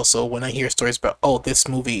 Is also when I hear stories about, oh, this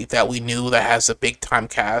movie that we knew that has a big time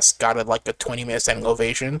cast got like a 20-minute standing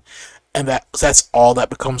ovation, and that's all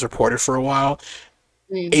that becomes reported for a while.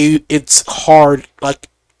 Mm. It's hard, like,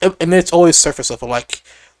 and it's always surface level, like,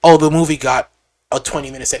 oh, the movie got a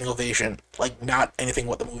 20-minute standing ovation, like, not anything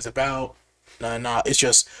what the movie's about. No, it's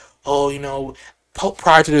just, oh,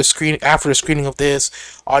 prior to the screen, after the screening of this,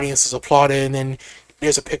 audiences applauded, and then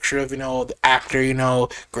there's a picture of, the actor,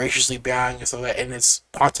 graciously bowing and stuff like that, and it's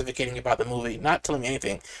pontificating about the movie, not telling me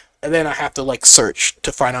anything. And then I have to, like, search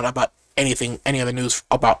to find out about anything, any other news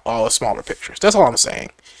about all the smaller pictures. That's all I'm saying.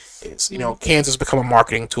 Is, Cannes has become a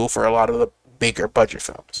marketing tool for a lot of the bigger budget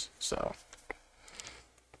films. So,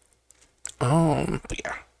 but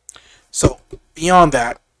yeah. So, beyond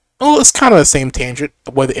that, well, it's kind of the same tangent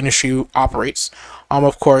of where the industry operates.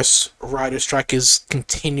 Of course, writer strike is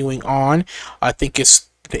continuing on. I think it's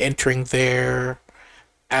entering their,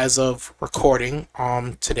 as of recording,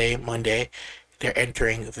 today, Monday, they're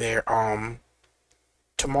entering their,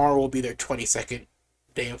 tomorrow will be their 22nd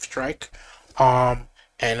day of strike.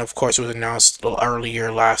 And of course, it was announced a little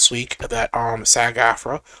earlier last week that,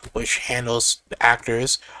 SAG-AFTRA, which handles the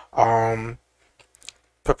actors,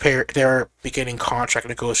 they're beginning contract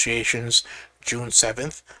negotiations June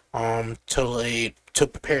 7th, to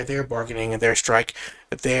prepare their bargaining and their strike.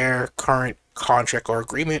 Their current contract or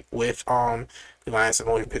agreement with, the Alliance of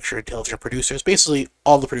Motion Picture and Television Producers, basically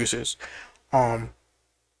all the producers, um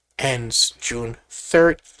ends June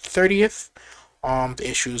 30th. The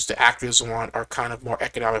issues the actors want are kind of more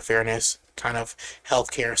economic fairness, kind of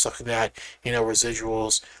healthcare and stuff like that,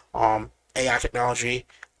 residuals, AI technology,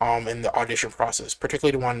 in the audition process.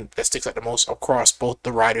 Particularly the one that sticks out the most across both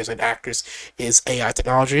the writers and actors is AI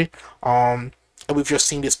technology. And we've just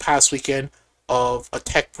seen this past weekend of a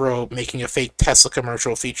tech bro making a fake Tesla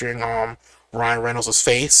commercial featuring Ryan Reynolds'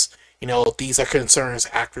 face. These are concerns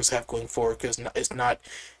actors have going forward because it's not,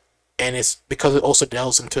 and it's because it also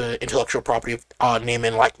delves into intellectual property of name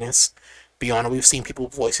and likeness. Beyond it, we've seen people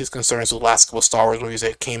voice his concerns with the last couple of Star Wars movies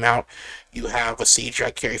that came out. You have a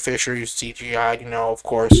CGI Carrie Fisher, you CGI, of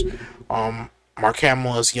course, Mark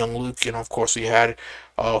Hamill as young Luke, of course we had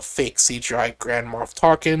a fake CGI Grand Moff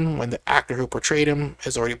Tarkin when the actor who portrayed him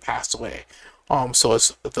has already passed away. So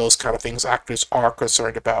it's those kind of things actors are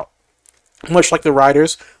concerned about. Much like the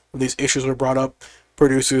writers, when these issues were brought up,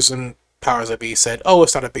 producers and powers that be said, "Oh,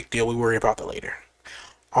 it's not a big deal. We worry about that later."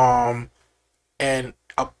 Um, and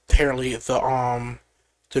apparently the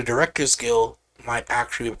Directors Guild might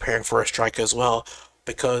actually be preparing for a strike as well,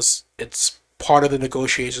 because it's part of the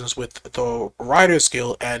negotiations with the Writers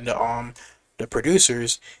Guild and the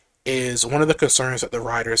producers. Is one of the concerns that the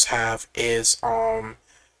writers have is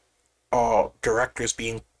directors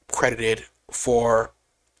being credited for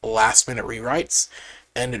last minute rewrites,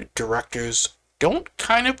 and the directors don't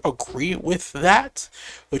kind of agree with that,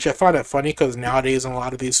 which I find it funny because nowadays in a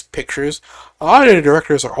lot of these pictures, a lot of the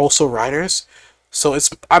directors are also writers. So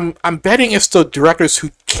I'm betting it's the directors who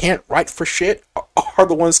can't write for shit are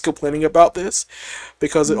the ones complaining about this,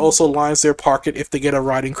 because it also lines their pocket if they get a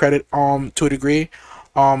writing credit to a degree.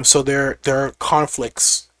 So there are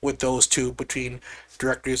conflicts with those two between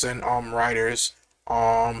directors and writers.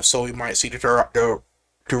 So we might see the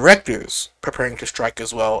directors preparing to strike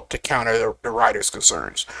as well to counter the writers'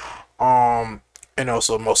 concerns. And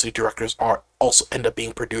also mostly directors are also end up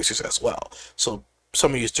being producers as well. So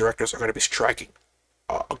some of these directors are going to be striking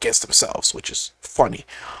against themselves, which is funny.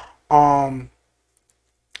 And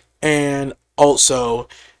also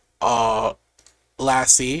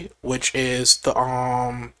Lassie, which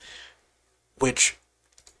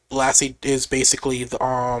Lassie is basically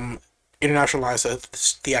internationalize the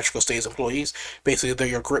theatrical stage employees. Basically, they're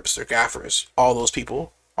your grips, their gaffers, all those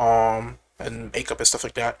people, and makeup and stuff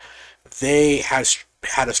like that. They had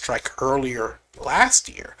a strike earlier last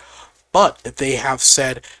year, but they have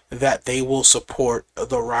said that they will support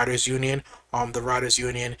the writers union. The writers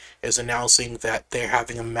union is announcing that they're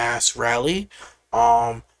having a mass rally,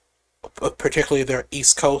 um, particularly their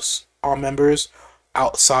East Coast members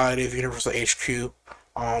outside of Universal HQ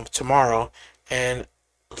tomorrow, and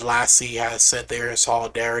Lassie has said they're in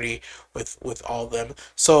solidarity with all of them.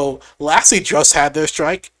 So Lassie just had their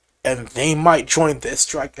strike, and they might join this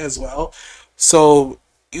strike as well. So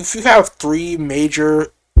if you have three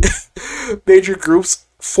major major groups,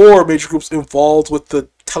 four major groups involved with the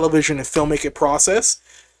television and filmmaking process,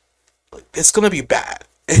 it's gonna be bad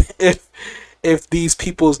if these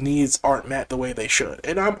people's needs aren't met the way they should.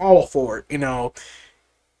 And I'm all for it.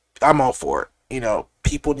 I'm all for it.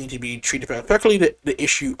 People need to be treated fairly. Particularly the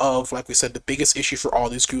issue of, like we said, the biggest issue for all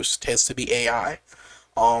these groups tends to be AI.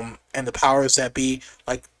 And the powers that be,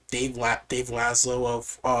 like Dave Laszlo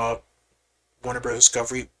of Warner Bros.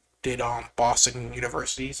 Discovery did Boston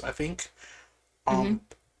University's, I think, Hmm.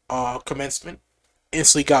 commencement,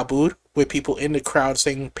 instantly got booed with people in the crowd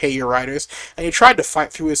saying pay your writers, and he tried to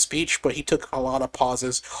fight through his speech, but he took a lot of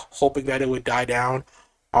pauses hoping that it would die down.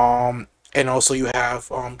 And also you have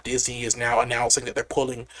Disney is now announcing that they're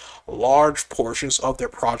pulling large portions of their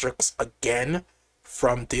projects again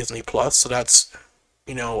from Disney Plus, so that's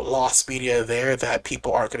lost media there that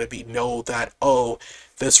people aren't going to be know that, oh,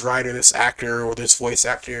 this writer, this actor, or this voice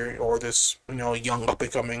actor, or this young up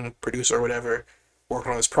and coming producer or whatever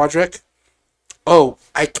working on this project. Oh,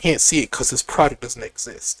 I can't see it because this project doesn't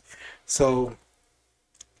exist. So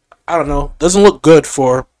I don't know. Doesn't look good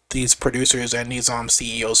for these producers and these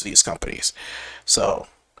CEOs of these companies. So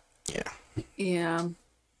yeah. Yeah.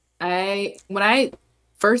 I when I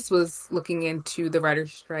first was looking into the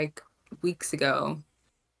writer's strike weeks ago,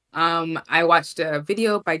 I watched a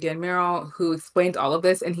video by Dan Merrill who explained all of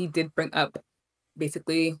this, and he did bring up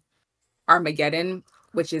basically Armageddon,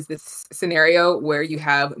 which is this scenario where you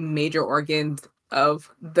have major organs of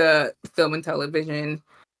the film and television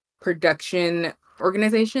production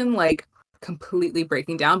organization like completely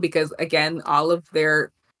breaking down because again all of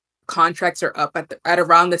their contracts are up at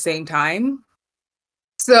around the same time.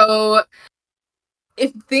 So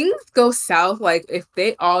if things go south, like if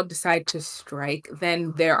they all decide to strike,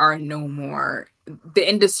 then there are no more. The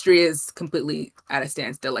industry is completely at a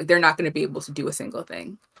standstill. Like they're not going to be able to do a single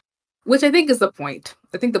thing, which I think is the point.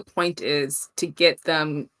 I think the point is to get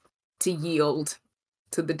them to yield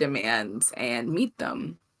to the demands and meet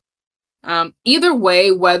them. Either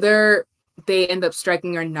way, whether they end up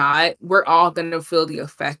striking or not, we're all going to feel the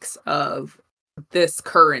effects of this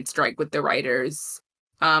current strike with the writers.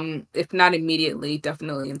 If not immediately,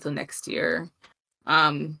 definitely until next year.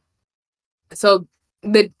 Um, so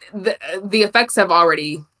the effects have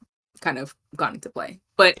already kind of gone into play,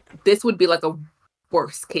 but this would be like a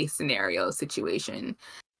worst case scenario situation,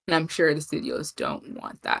 and I'm sure the studios don't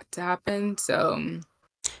want that to happen. So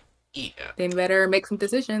Yeah. they better make some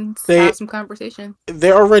decisions, They have some conversation.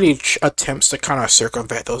 there are already attempts to kind of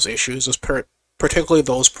circumvent those issues, particularly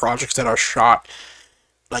those projects that are shot.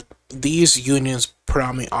 Like these unions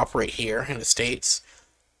predominantly operate here in the States,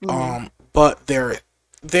 Hmm. but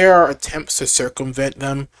there are attempts to circumvent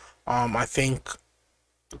them. I think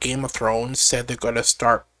Game of Thrones said they're going to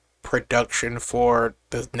start production for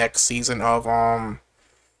the next season of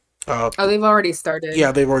uh Oh, they've already started,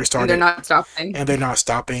 yeah, they've already and they're started, not stopping. and they're not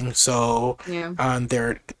stopping. So Yeah.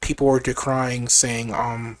 there people were decrying, saying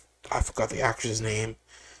I forgot the actor's name.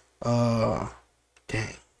 Uh,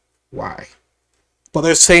 dang, why? But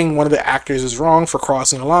they're saying one of the actors is wrong for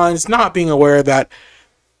crossing the lines, not being aware that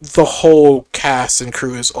the whole cast and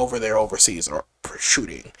crew is over there overseas or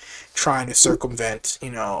shooting, trying to circumvent,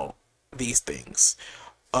 these things.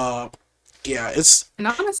 Uh, yeah, it's And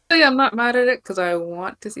honestly, I'm not mad at it because I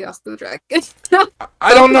want to see Oscar the Dragon.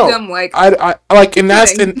 I don't Both of know. them, like, I like, and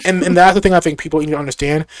that's thing. and that's the thing I think people need to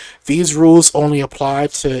understand. These rules only apply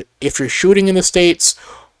to if you're shooting in the States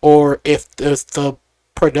or if the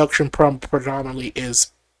production predominantly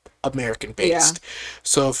is American Yeah, based.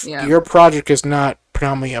 So if yeah, your project is not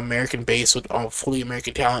predominantly American based with fully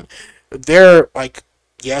American talent, they're like,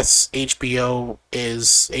 yes, HBO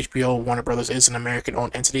Warner Brothers is an American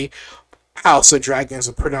owned entity. House of Dragon is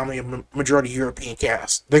a predominantly majority European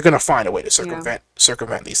cast. They're gonna find a way to yeah,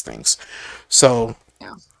 circumvent these things. So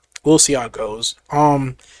yeah, we'll see how it goes.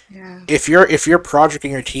 yeah, If your project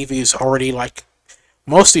and your TV is already like,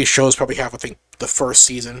 most of these shows probably have, I think, the first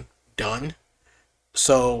season done.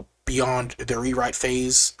 So beyond the rewrite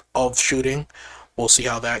phase of shooting, we'll see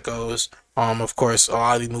how that goes. Of course, a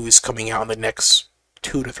lot of these movies coming out in the next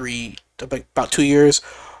 2 to 3, about 2 years,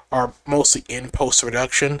 are mostly in post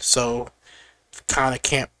production, so kind of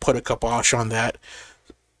can't put a kibosh on that.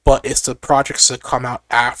 But it's the projects that come out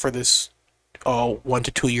after this 1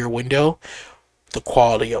 to 2 year window, the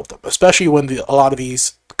quality of them, especially when a lot of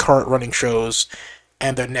these current running shows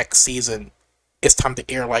and their next season, it's time to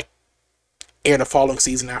air the following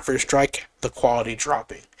season after the strike, the quality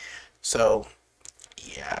dropping. So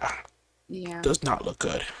yeah, Yeah. does not look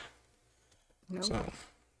good. Nope. So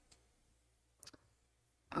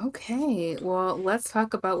Okay. Well, let's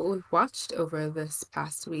talk about what we've watched over this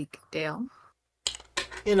past week, Dale.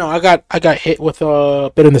 I got hit with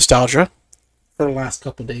a bit of nostalgia for the last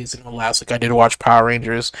couple of days. Last week I did watch Power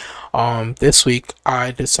Rangers. This week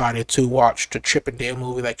I decided to watch the Chip and Dale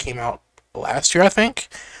movie that came out last year, I think.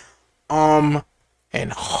 Um,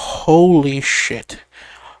 and holy shit,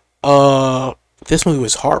 this movie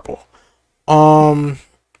was horrible. Um,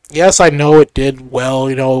 yes, I know it did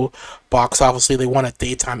well. Box obviously they won a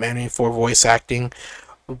daytime Emmy for voice acting,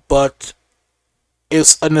 but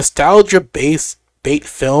it's a nostalgia based bait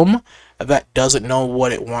film that doesn't know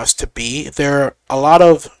what it wants to be. There are a lot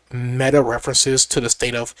of meta references to the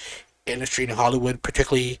state of industry in Hollywood,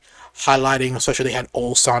 particularly highlighting, especially they had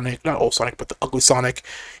old Sonic, not old Sonic, but the ugly Sonic,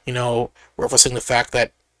 referencing the fact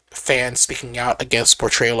that fans speaking out against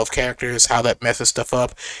portrayal of characters, how that messes stuff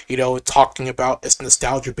up, talking about its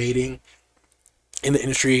nostalgia baiting in the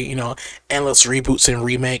industry, endless reboots and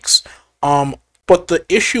remakes. But the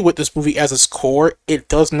issue with this movie, as its core, it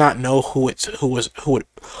does not know who it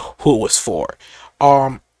was for.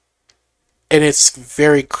 Um, and it's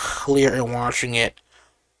very clear in watching it,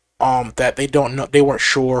 that they weren't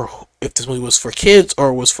sure if this movie was for kids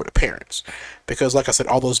or was for the parents, because like I said,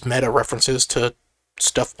 all those meta references to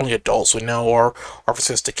stuff only adults would know, or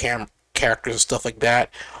references to characters and stuff like that,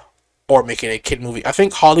 or making a kid movie. I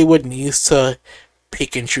think Hollywood needs to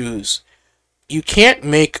pick and choose. You can't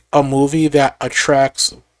make a movie that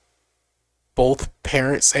attracts both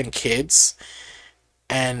parents and kids,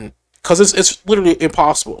 and because it's literally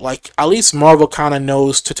impossible. Like, at least Marvel kind of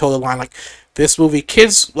knows to toe the line. Like, this movie,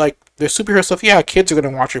 kids, like, their superhero stuff, yeah, kids are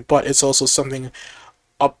gonna watch it, but it's also something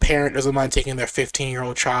a parent doesn't mind taking their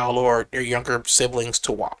 15-year-old child or their younger siblings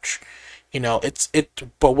to watch.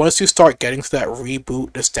 But once you start getting to that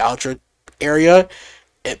reboot nostalgia area,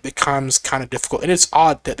 it becomes kind of difficult. And it's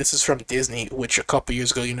odd that this is from Disney, which a couple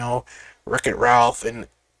years ago, Wreck-It Ralph and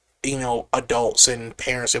adults and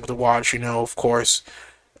parents able to watch. Of course,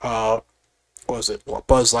 what was it? Well,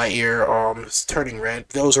 Buzz Lightyear, Turning Red.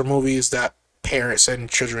 Those are movies that parents and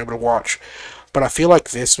children are able to watch. But I feel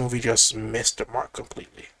like this movie just missed the mark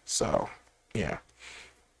completely. So, yeah.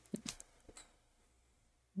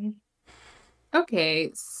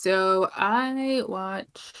 Okay, so I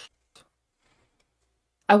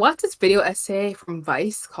watched this video essay from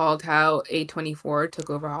Vice called "How A24 Took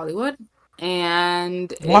Over Hollywood," and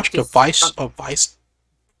You it watched a just Vice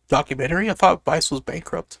documentary? I thought Vice was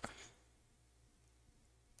bankrupt.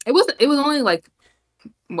 it was only like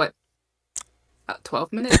what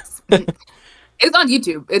 12 minutes. It's on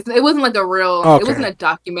YouTube. It wasn't like it wasn't Okay. a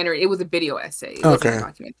documentary. It was a video essay. It wasn't a Okay.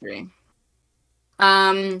 documentary.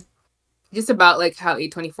 Um, just about like how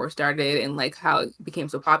A24 started and like how it became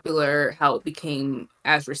so popular, how it became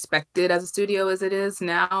as respected as a studio as it is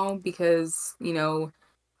now, because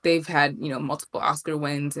they've had multiple Oscar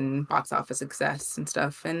wins and box office success and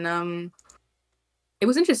stuff. And it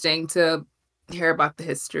was interesting to hear about the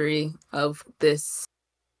history of this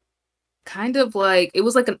kind of like it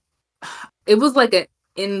was like a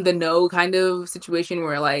in the know kind of situation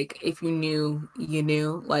where like if you knew, you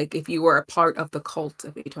knew. Like if you were a part of the cult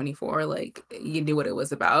of A24, like you knew what it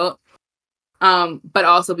was about. But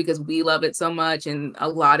also because we love it so much and a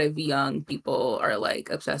lot of young people are like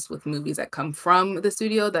obsessed with movies that come from the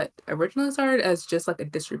studio that originally started as just like a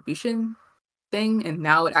distribution thing, and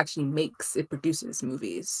now it produces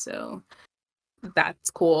movies. So that's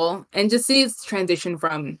cool. And just see its transition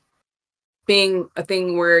from being a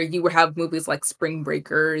thing where you would have movies like Spring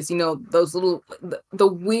Breakers, those little the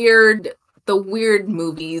weird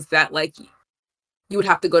movies that like you would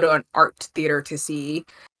have to go to an art theater to see,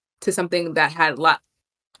 to something that had a lot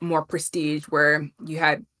more prestige where you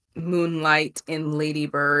had Moonlight and Lady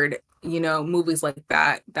Bird, movies like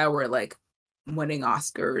that were like winning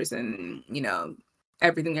Oscars and,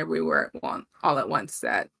 everything everywhere all at once,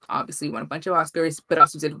 that obviously won a bunch of Oscars, but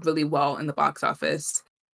also did really well in the box office.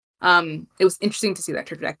 It was interesting to see that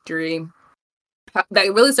trajectory.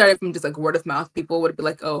 That really started from just like word of mouth. People would be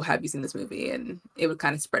like, "Oh, have you seen this movie?" And it would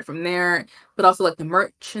kind of spread from there. But also like the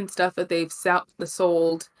merch and stuff that they've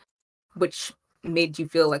sold, which made you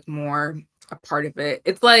feel like more a part of it.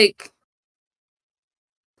 It's like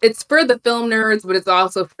it's for the film nerds, but it's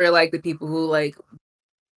also for like the people who like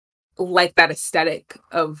that aesthetic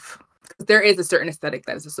of, there is a certain aesthetic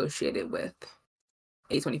that is associated with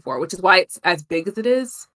A24, which is why it's as big as it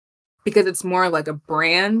is, because it's more like a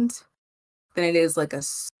brand than it is like a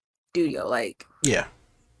studio. Like, Yeah.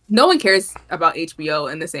 no one cares about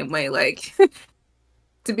HBO in the same way. Like,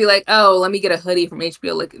 to be like, oh, let me get a hoodie from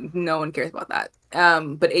HBO. Like, no one cares about that.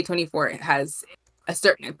 But A24 has a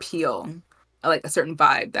certain appeal, like a certain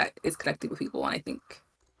vibe that is connected with people, and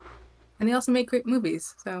they also make great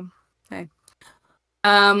movies. So, hey.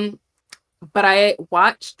 But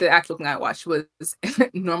the actual thing I watched was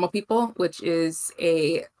Normal People, which is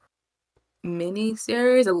a mini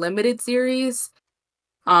series, a limited series,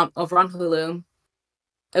 over on Hulu.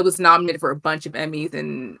 It was nominated for a bunch of Emmys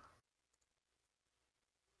and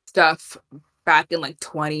stuff back in like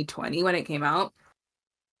 2020 when it came out.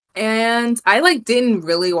 And I like didn't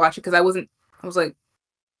really watch it because I was like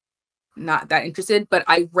not that interested, but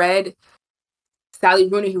I read Sally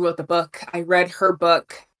Rooney, who wrote the book. I read her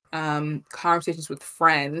book, Conversations with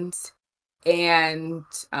Friends, and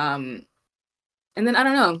then I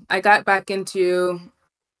don't know, I got back into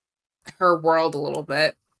her world a little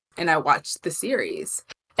bit and I watched the series.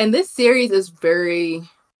 And this series is very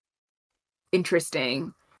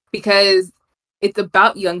interesting because it's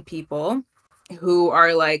about young people who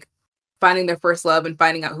are like finding their first love and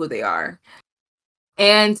finding out who they are.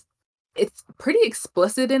 And it's pretty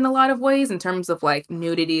explicit in a lot of ways in terms of like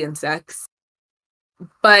nudity and sex.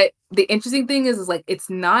 But the interesting thing is like it's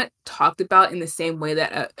not talked about in the same way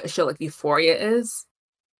that a show like Euphoria is,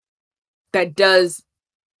 that does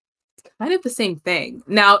kind of the same thing.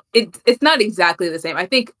 Now, it's not exactly the same. I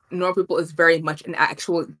think Normal People is very much an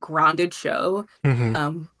actual grounded show,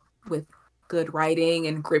 with good writing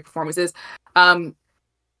and great performances.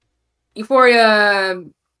 Euphoria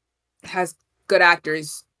has good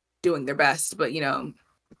actors doing their best, but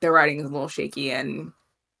their writing is a little shaky. And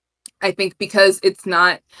I think because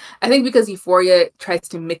Euphoria tries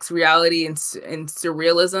to mix reality and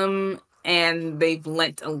surrealism, and they've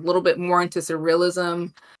lent a little bit more into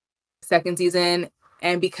surrealism second season,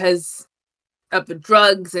 and because of the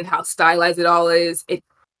drugs and how stylized it all is,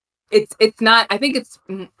 it's not, I think it's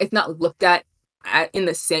not looked at in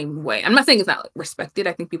the same way. I'm not saying it's not respected.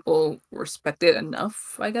 I think people respect it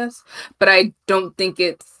enough, I guess, but I don't think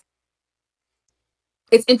it's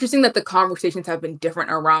interesting that the conversations have been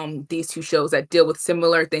different around these two shows that deal with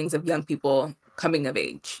similar things of young people coming of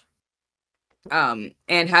age, and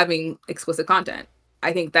having explicit content.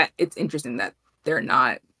 I think that it's interesting that they're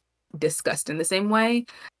not discussed in the same way.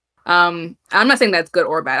 I'm not saying that's good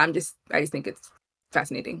or bad. I just think it's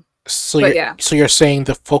fascinating. So you're saying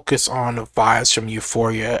the focus on vibes from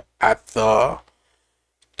Euphoria at the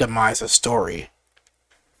demise of story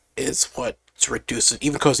is what reduces,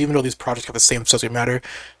 even though these projects have the same subject matter,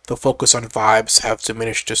 the focus on vibes have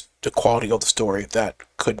diminished just the quality of the story that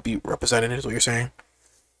could be represented, is what you're saying?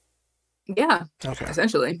 Yeah. Okay.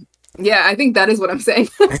 Essentially. Yeah, I think that is what I'm saying.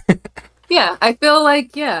 Yeah, I feel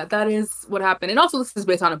like, that is what happened. And also this is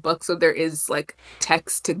based on a book, so there is like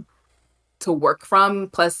text to work from.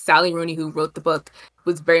 Plus Sally Rooney, who wrote the book,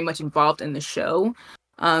 was very much involved in the show.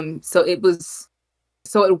 So it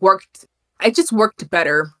worked. It just worked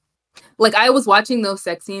better. Like, I was watching those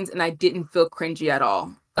sex scenes and I didn't feel cringy at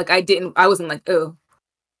all. Like, I wasn't like, oh.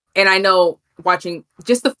 And I know watching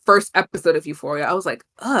just the first episode of Euphoria, I was like,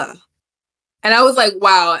 ugh. And I was like,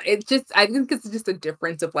 wow, I think it's just a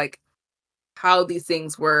difference of like how these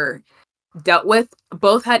things were dealt with.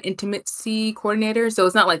 Both had intimacy coordinators, so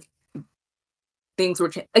it's not like things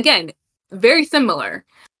were, again, very similar.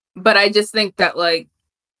 But I just think that like,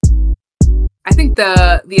 I think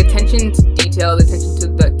the attention to detail, the attention to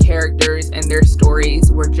the characters and their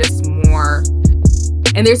stories were just more,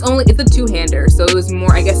 and it's a two-hander, so it was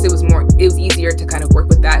more, I guess it was easier to kind of work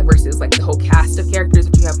with that versus like the whole cast of characters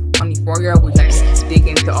that you have on Euphoria, which I dig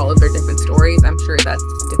into all of their different stories. I'm sure that's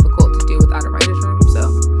difficult to do without a writer's room,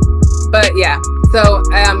 so. But yeah, so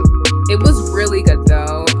it was really good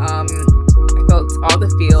though. I felt all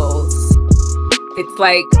the feels. It's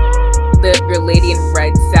like your Lady in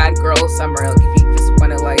Red sad girl summer. Like if you just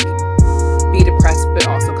want to like be depressed but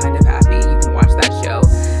also kind of happy, you can watch that show.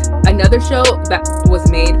 Another show that was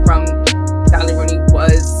made from Sally Rooney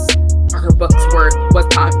was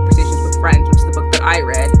Conversations with Friends, which is the book that I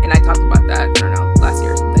read, and I talked about that, I don't know, last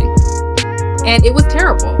year or something. And it was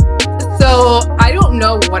terrible. So I don't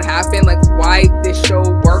know what happened, like why this show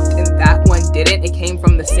worked and that one didn't. It came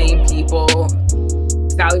from the same people.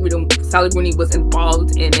 Sally Rooney was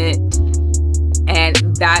involved in it, and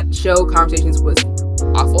that show, Conversations, was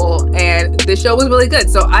awful, and this show was really good.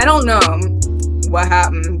 So I don't know what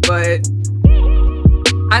happened, but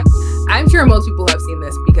I'm sure most people have seen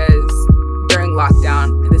this because during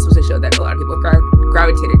lockdown, this was a show that a lot of people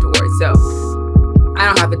gravitated towards. So I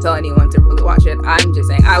don't have to tell anyone to really watch it. I'm just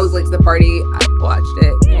saying, I was late to the party, I watched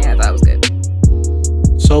it, and I thought it was good.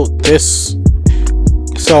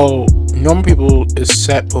 So Normal People is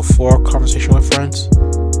set before Conversation with Friends?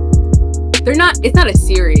 It's not a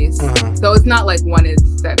series, so it's not like one is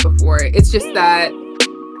set before it. It's just that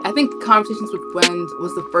I think Conversations with Friends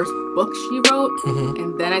was the first book she wrote,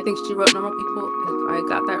 and then I think she wrote Normal People, if I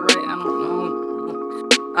got that right. I don't know.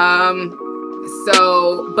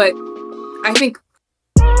 But I think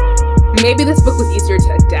maybe this book was easier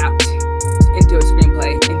to adapt into a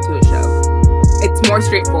screenplay, into a show. It's more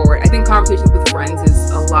straightforward. I think Conversations with Friends is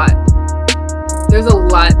there's a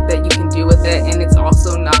lot that you can do with it, and it's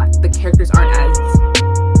also not, the characters aren't as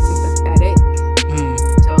sympathetic.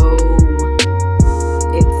 So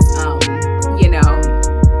it's,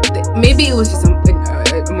 maybe it was just a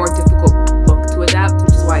more difficult book to adapt,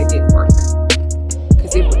 which is why it didn't work.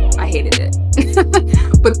 Because I hated it.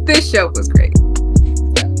 But this show was great.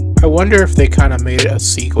 Yeah. I wonder if they kind of made it a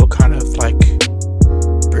sequel, kind of like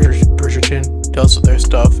Bridgerton does with their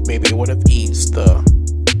stuff. Maybe it would have eased the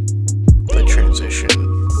transition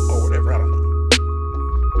or whatever. I don't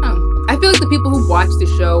know. I feel like the people who watched the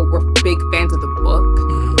show were big fans of the book,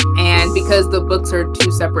 and because the books are two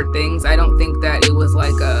separate things, I don't think that it was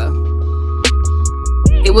like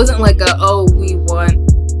we want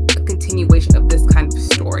a continuation of this kind of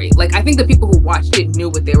story. Like, I think the people who watched it knew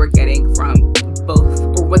what they were getting from both,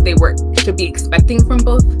 or what they should be expecting from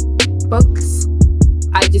both books.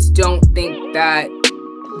 I just don't think that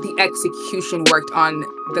the execution worked on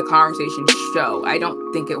the Conversation show. I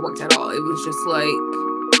don't think it worked at all. It was just like,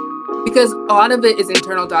 because a lot of it is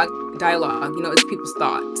internal dialogue, it's people's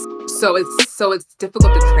thoughts. So it's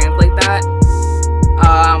difficult to translate that.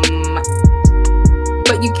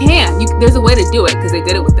 But you can. There's a way to do it, because they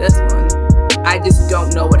did it with this one. I just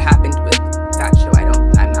don't know what happened with that show. I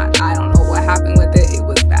don't know what happened with it. It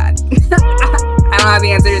was bad. I don't have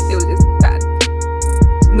the answers. It was just bad.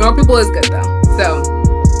 Normal People is good though. So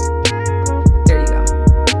there you go.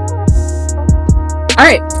 All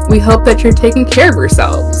right. We hope that you're taking care of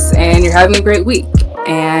yourselves and you're having a great week.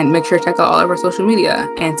 And make sure to check out all of our social media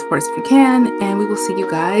and support us if you can. And we will see you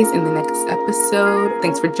guys in the next episode.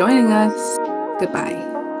 Thanks for joining us. Goodbye.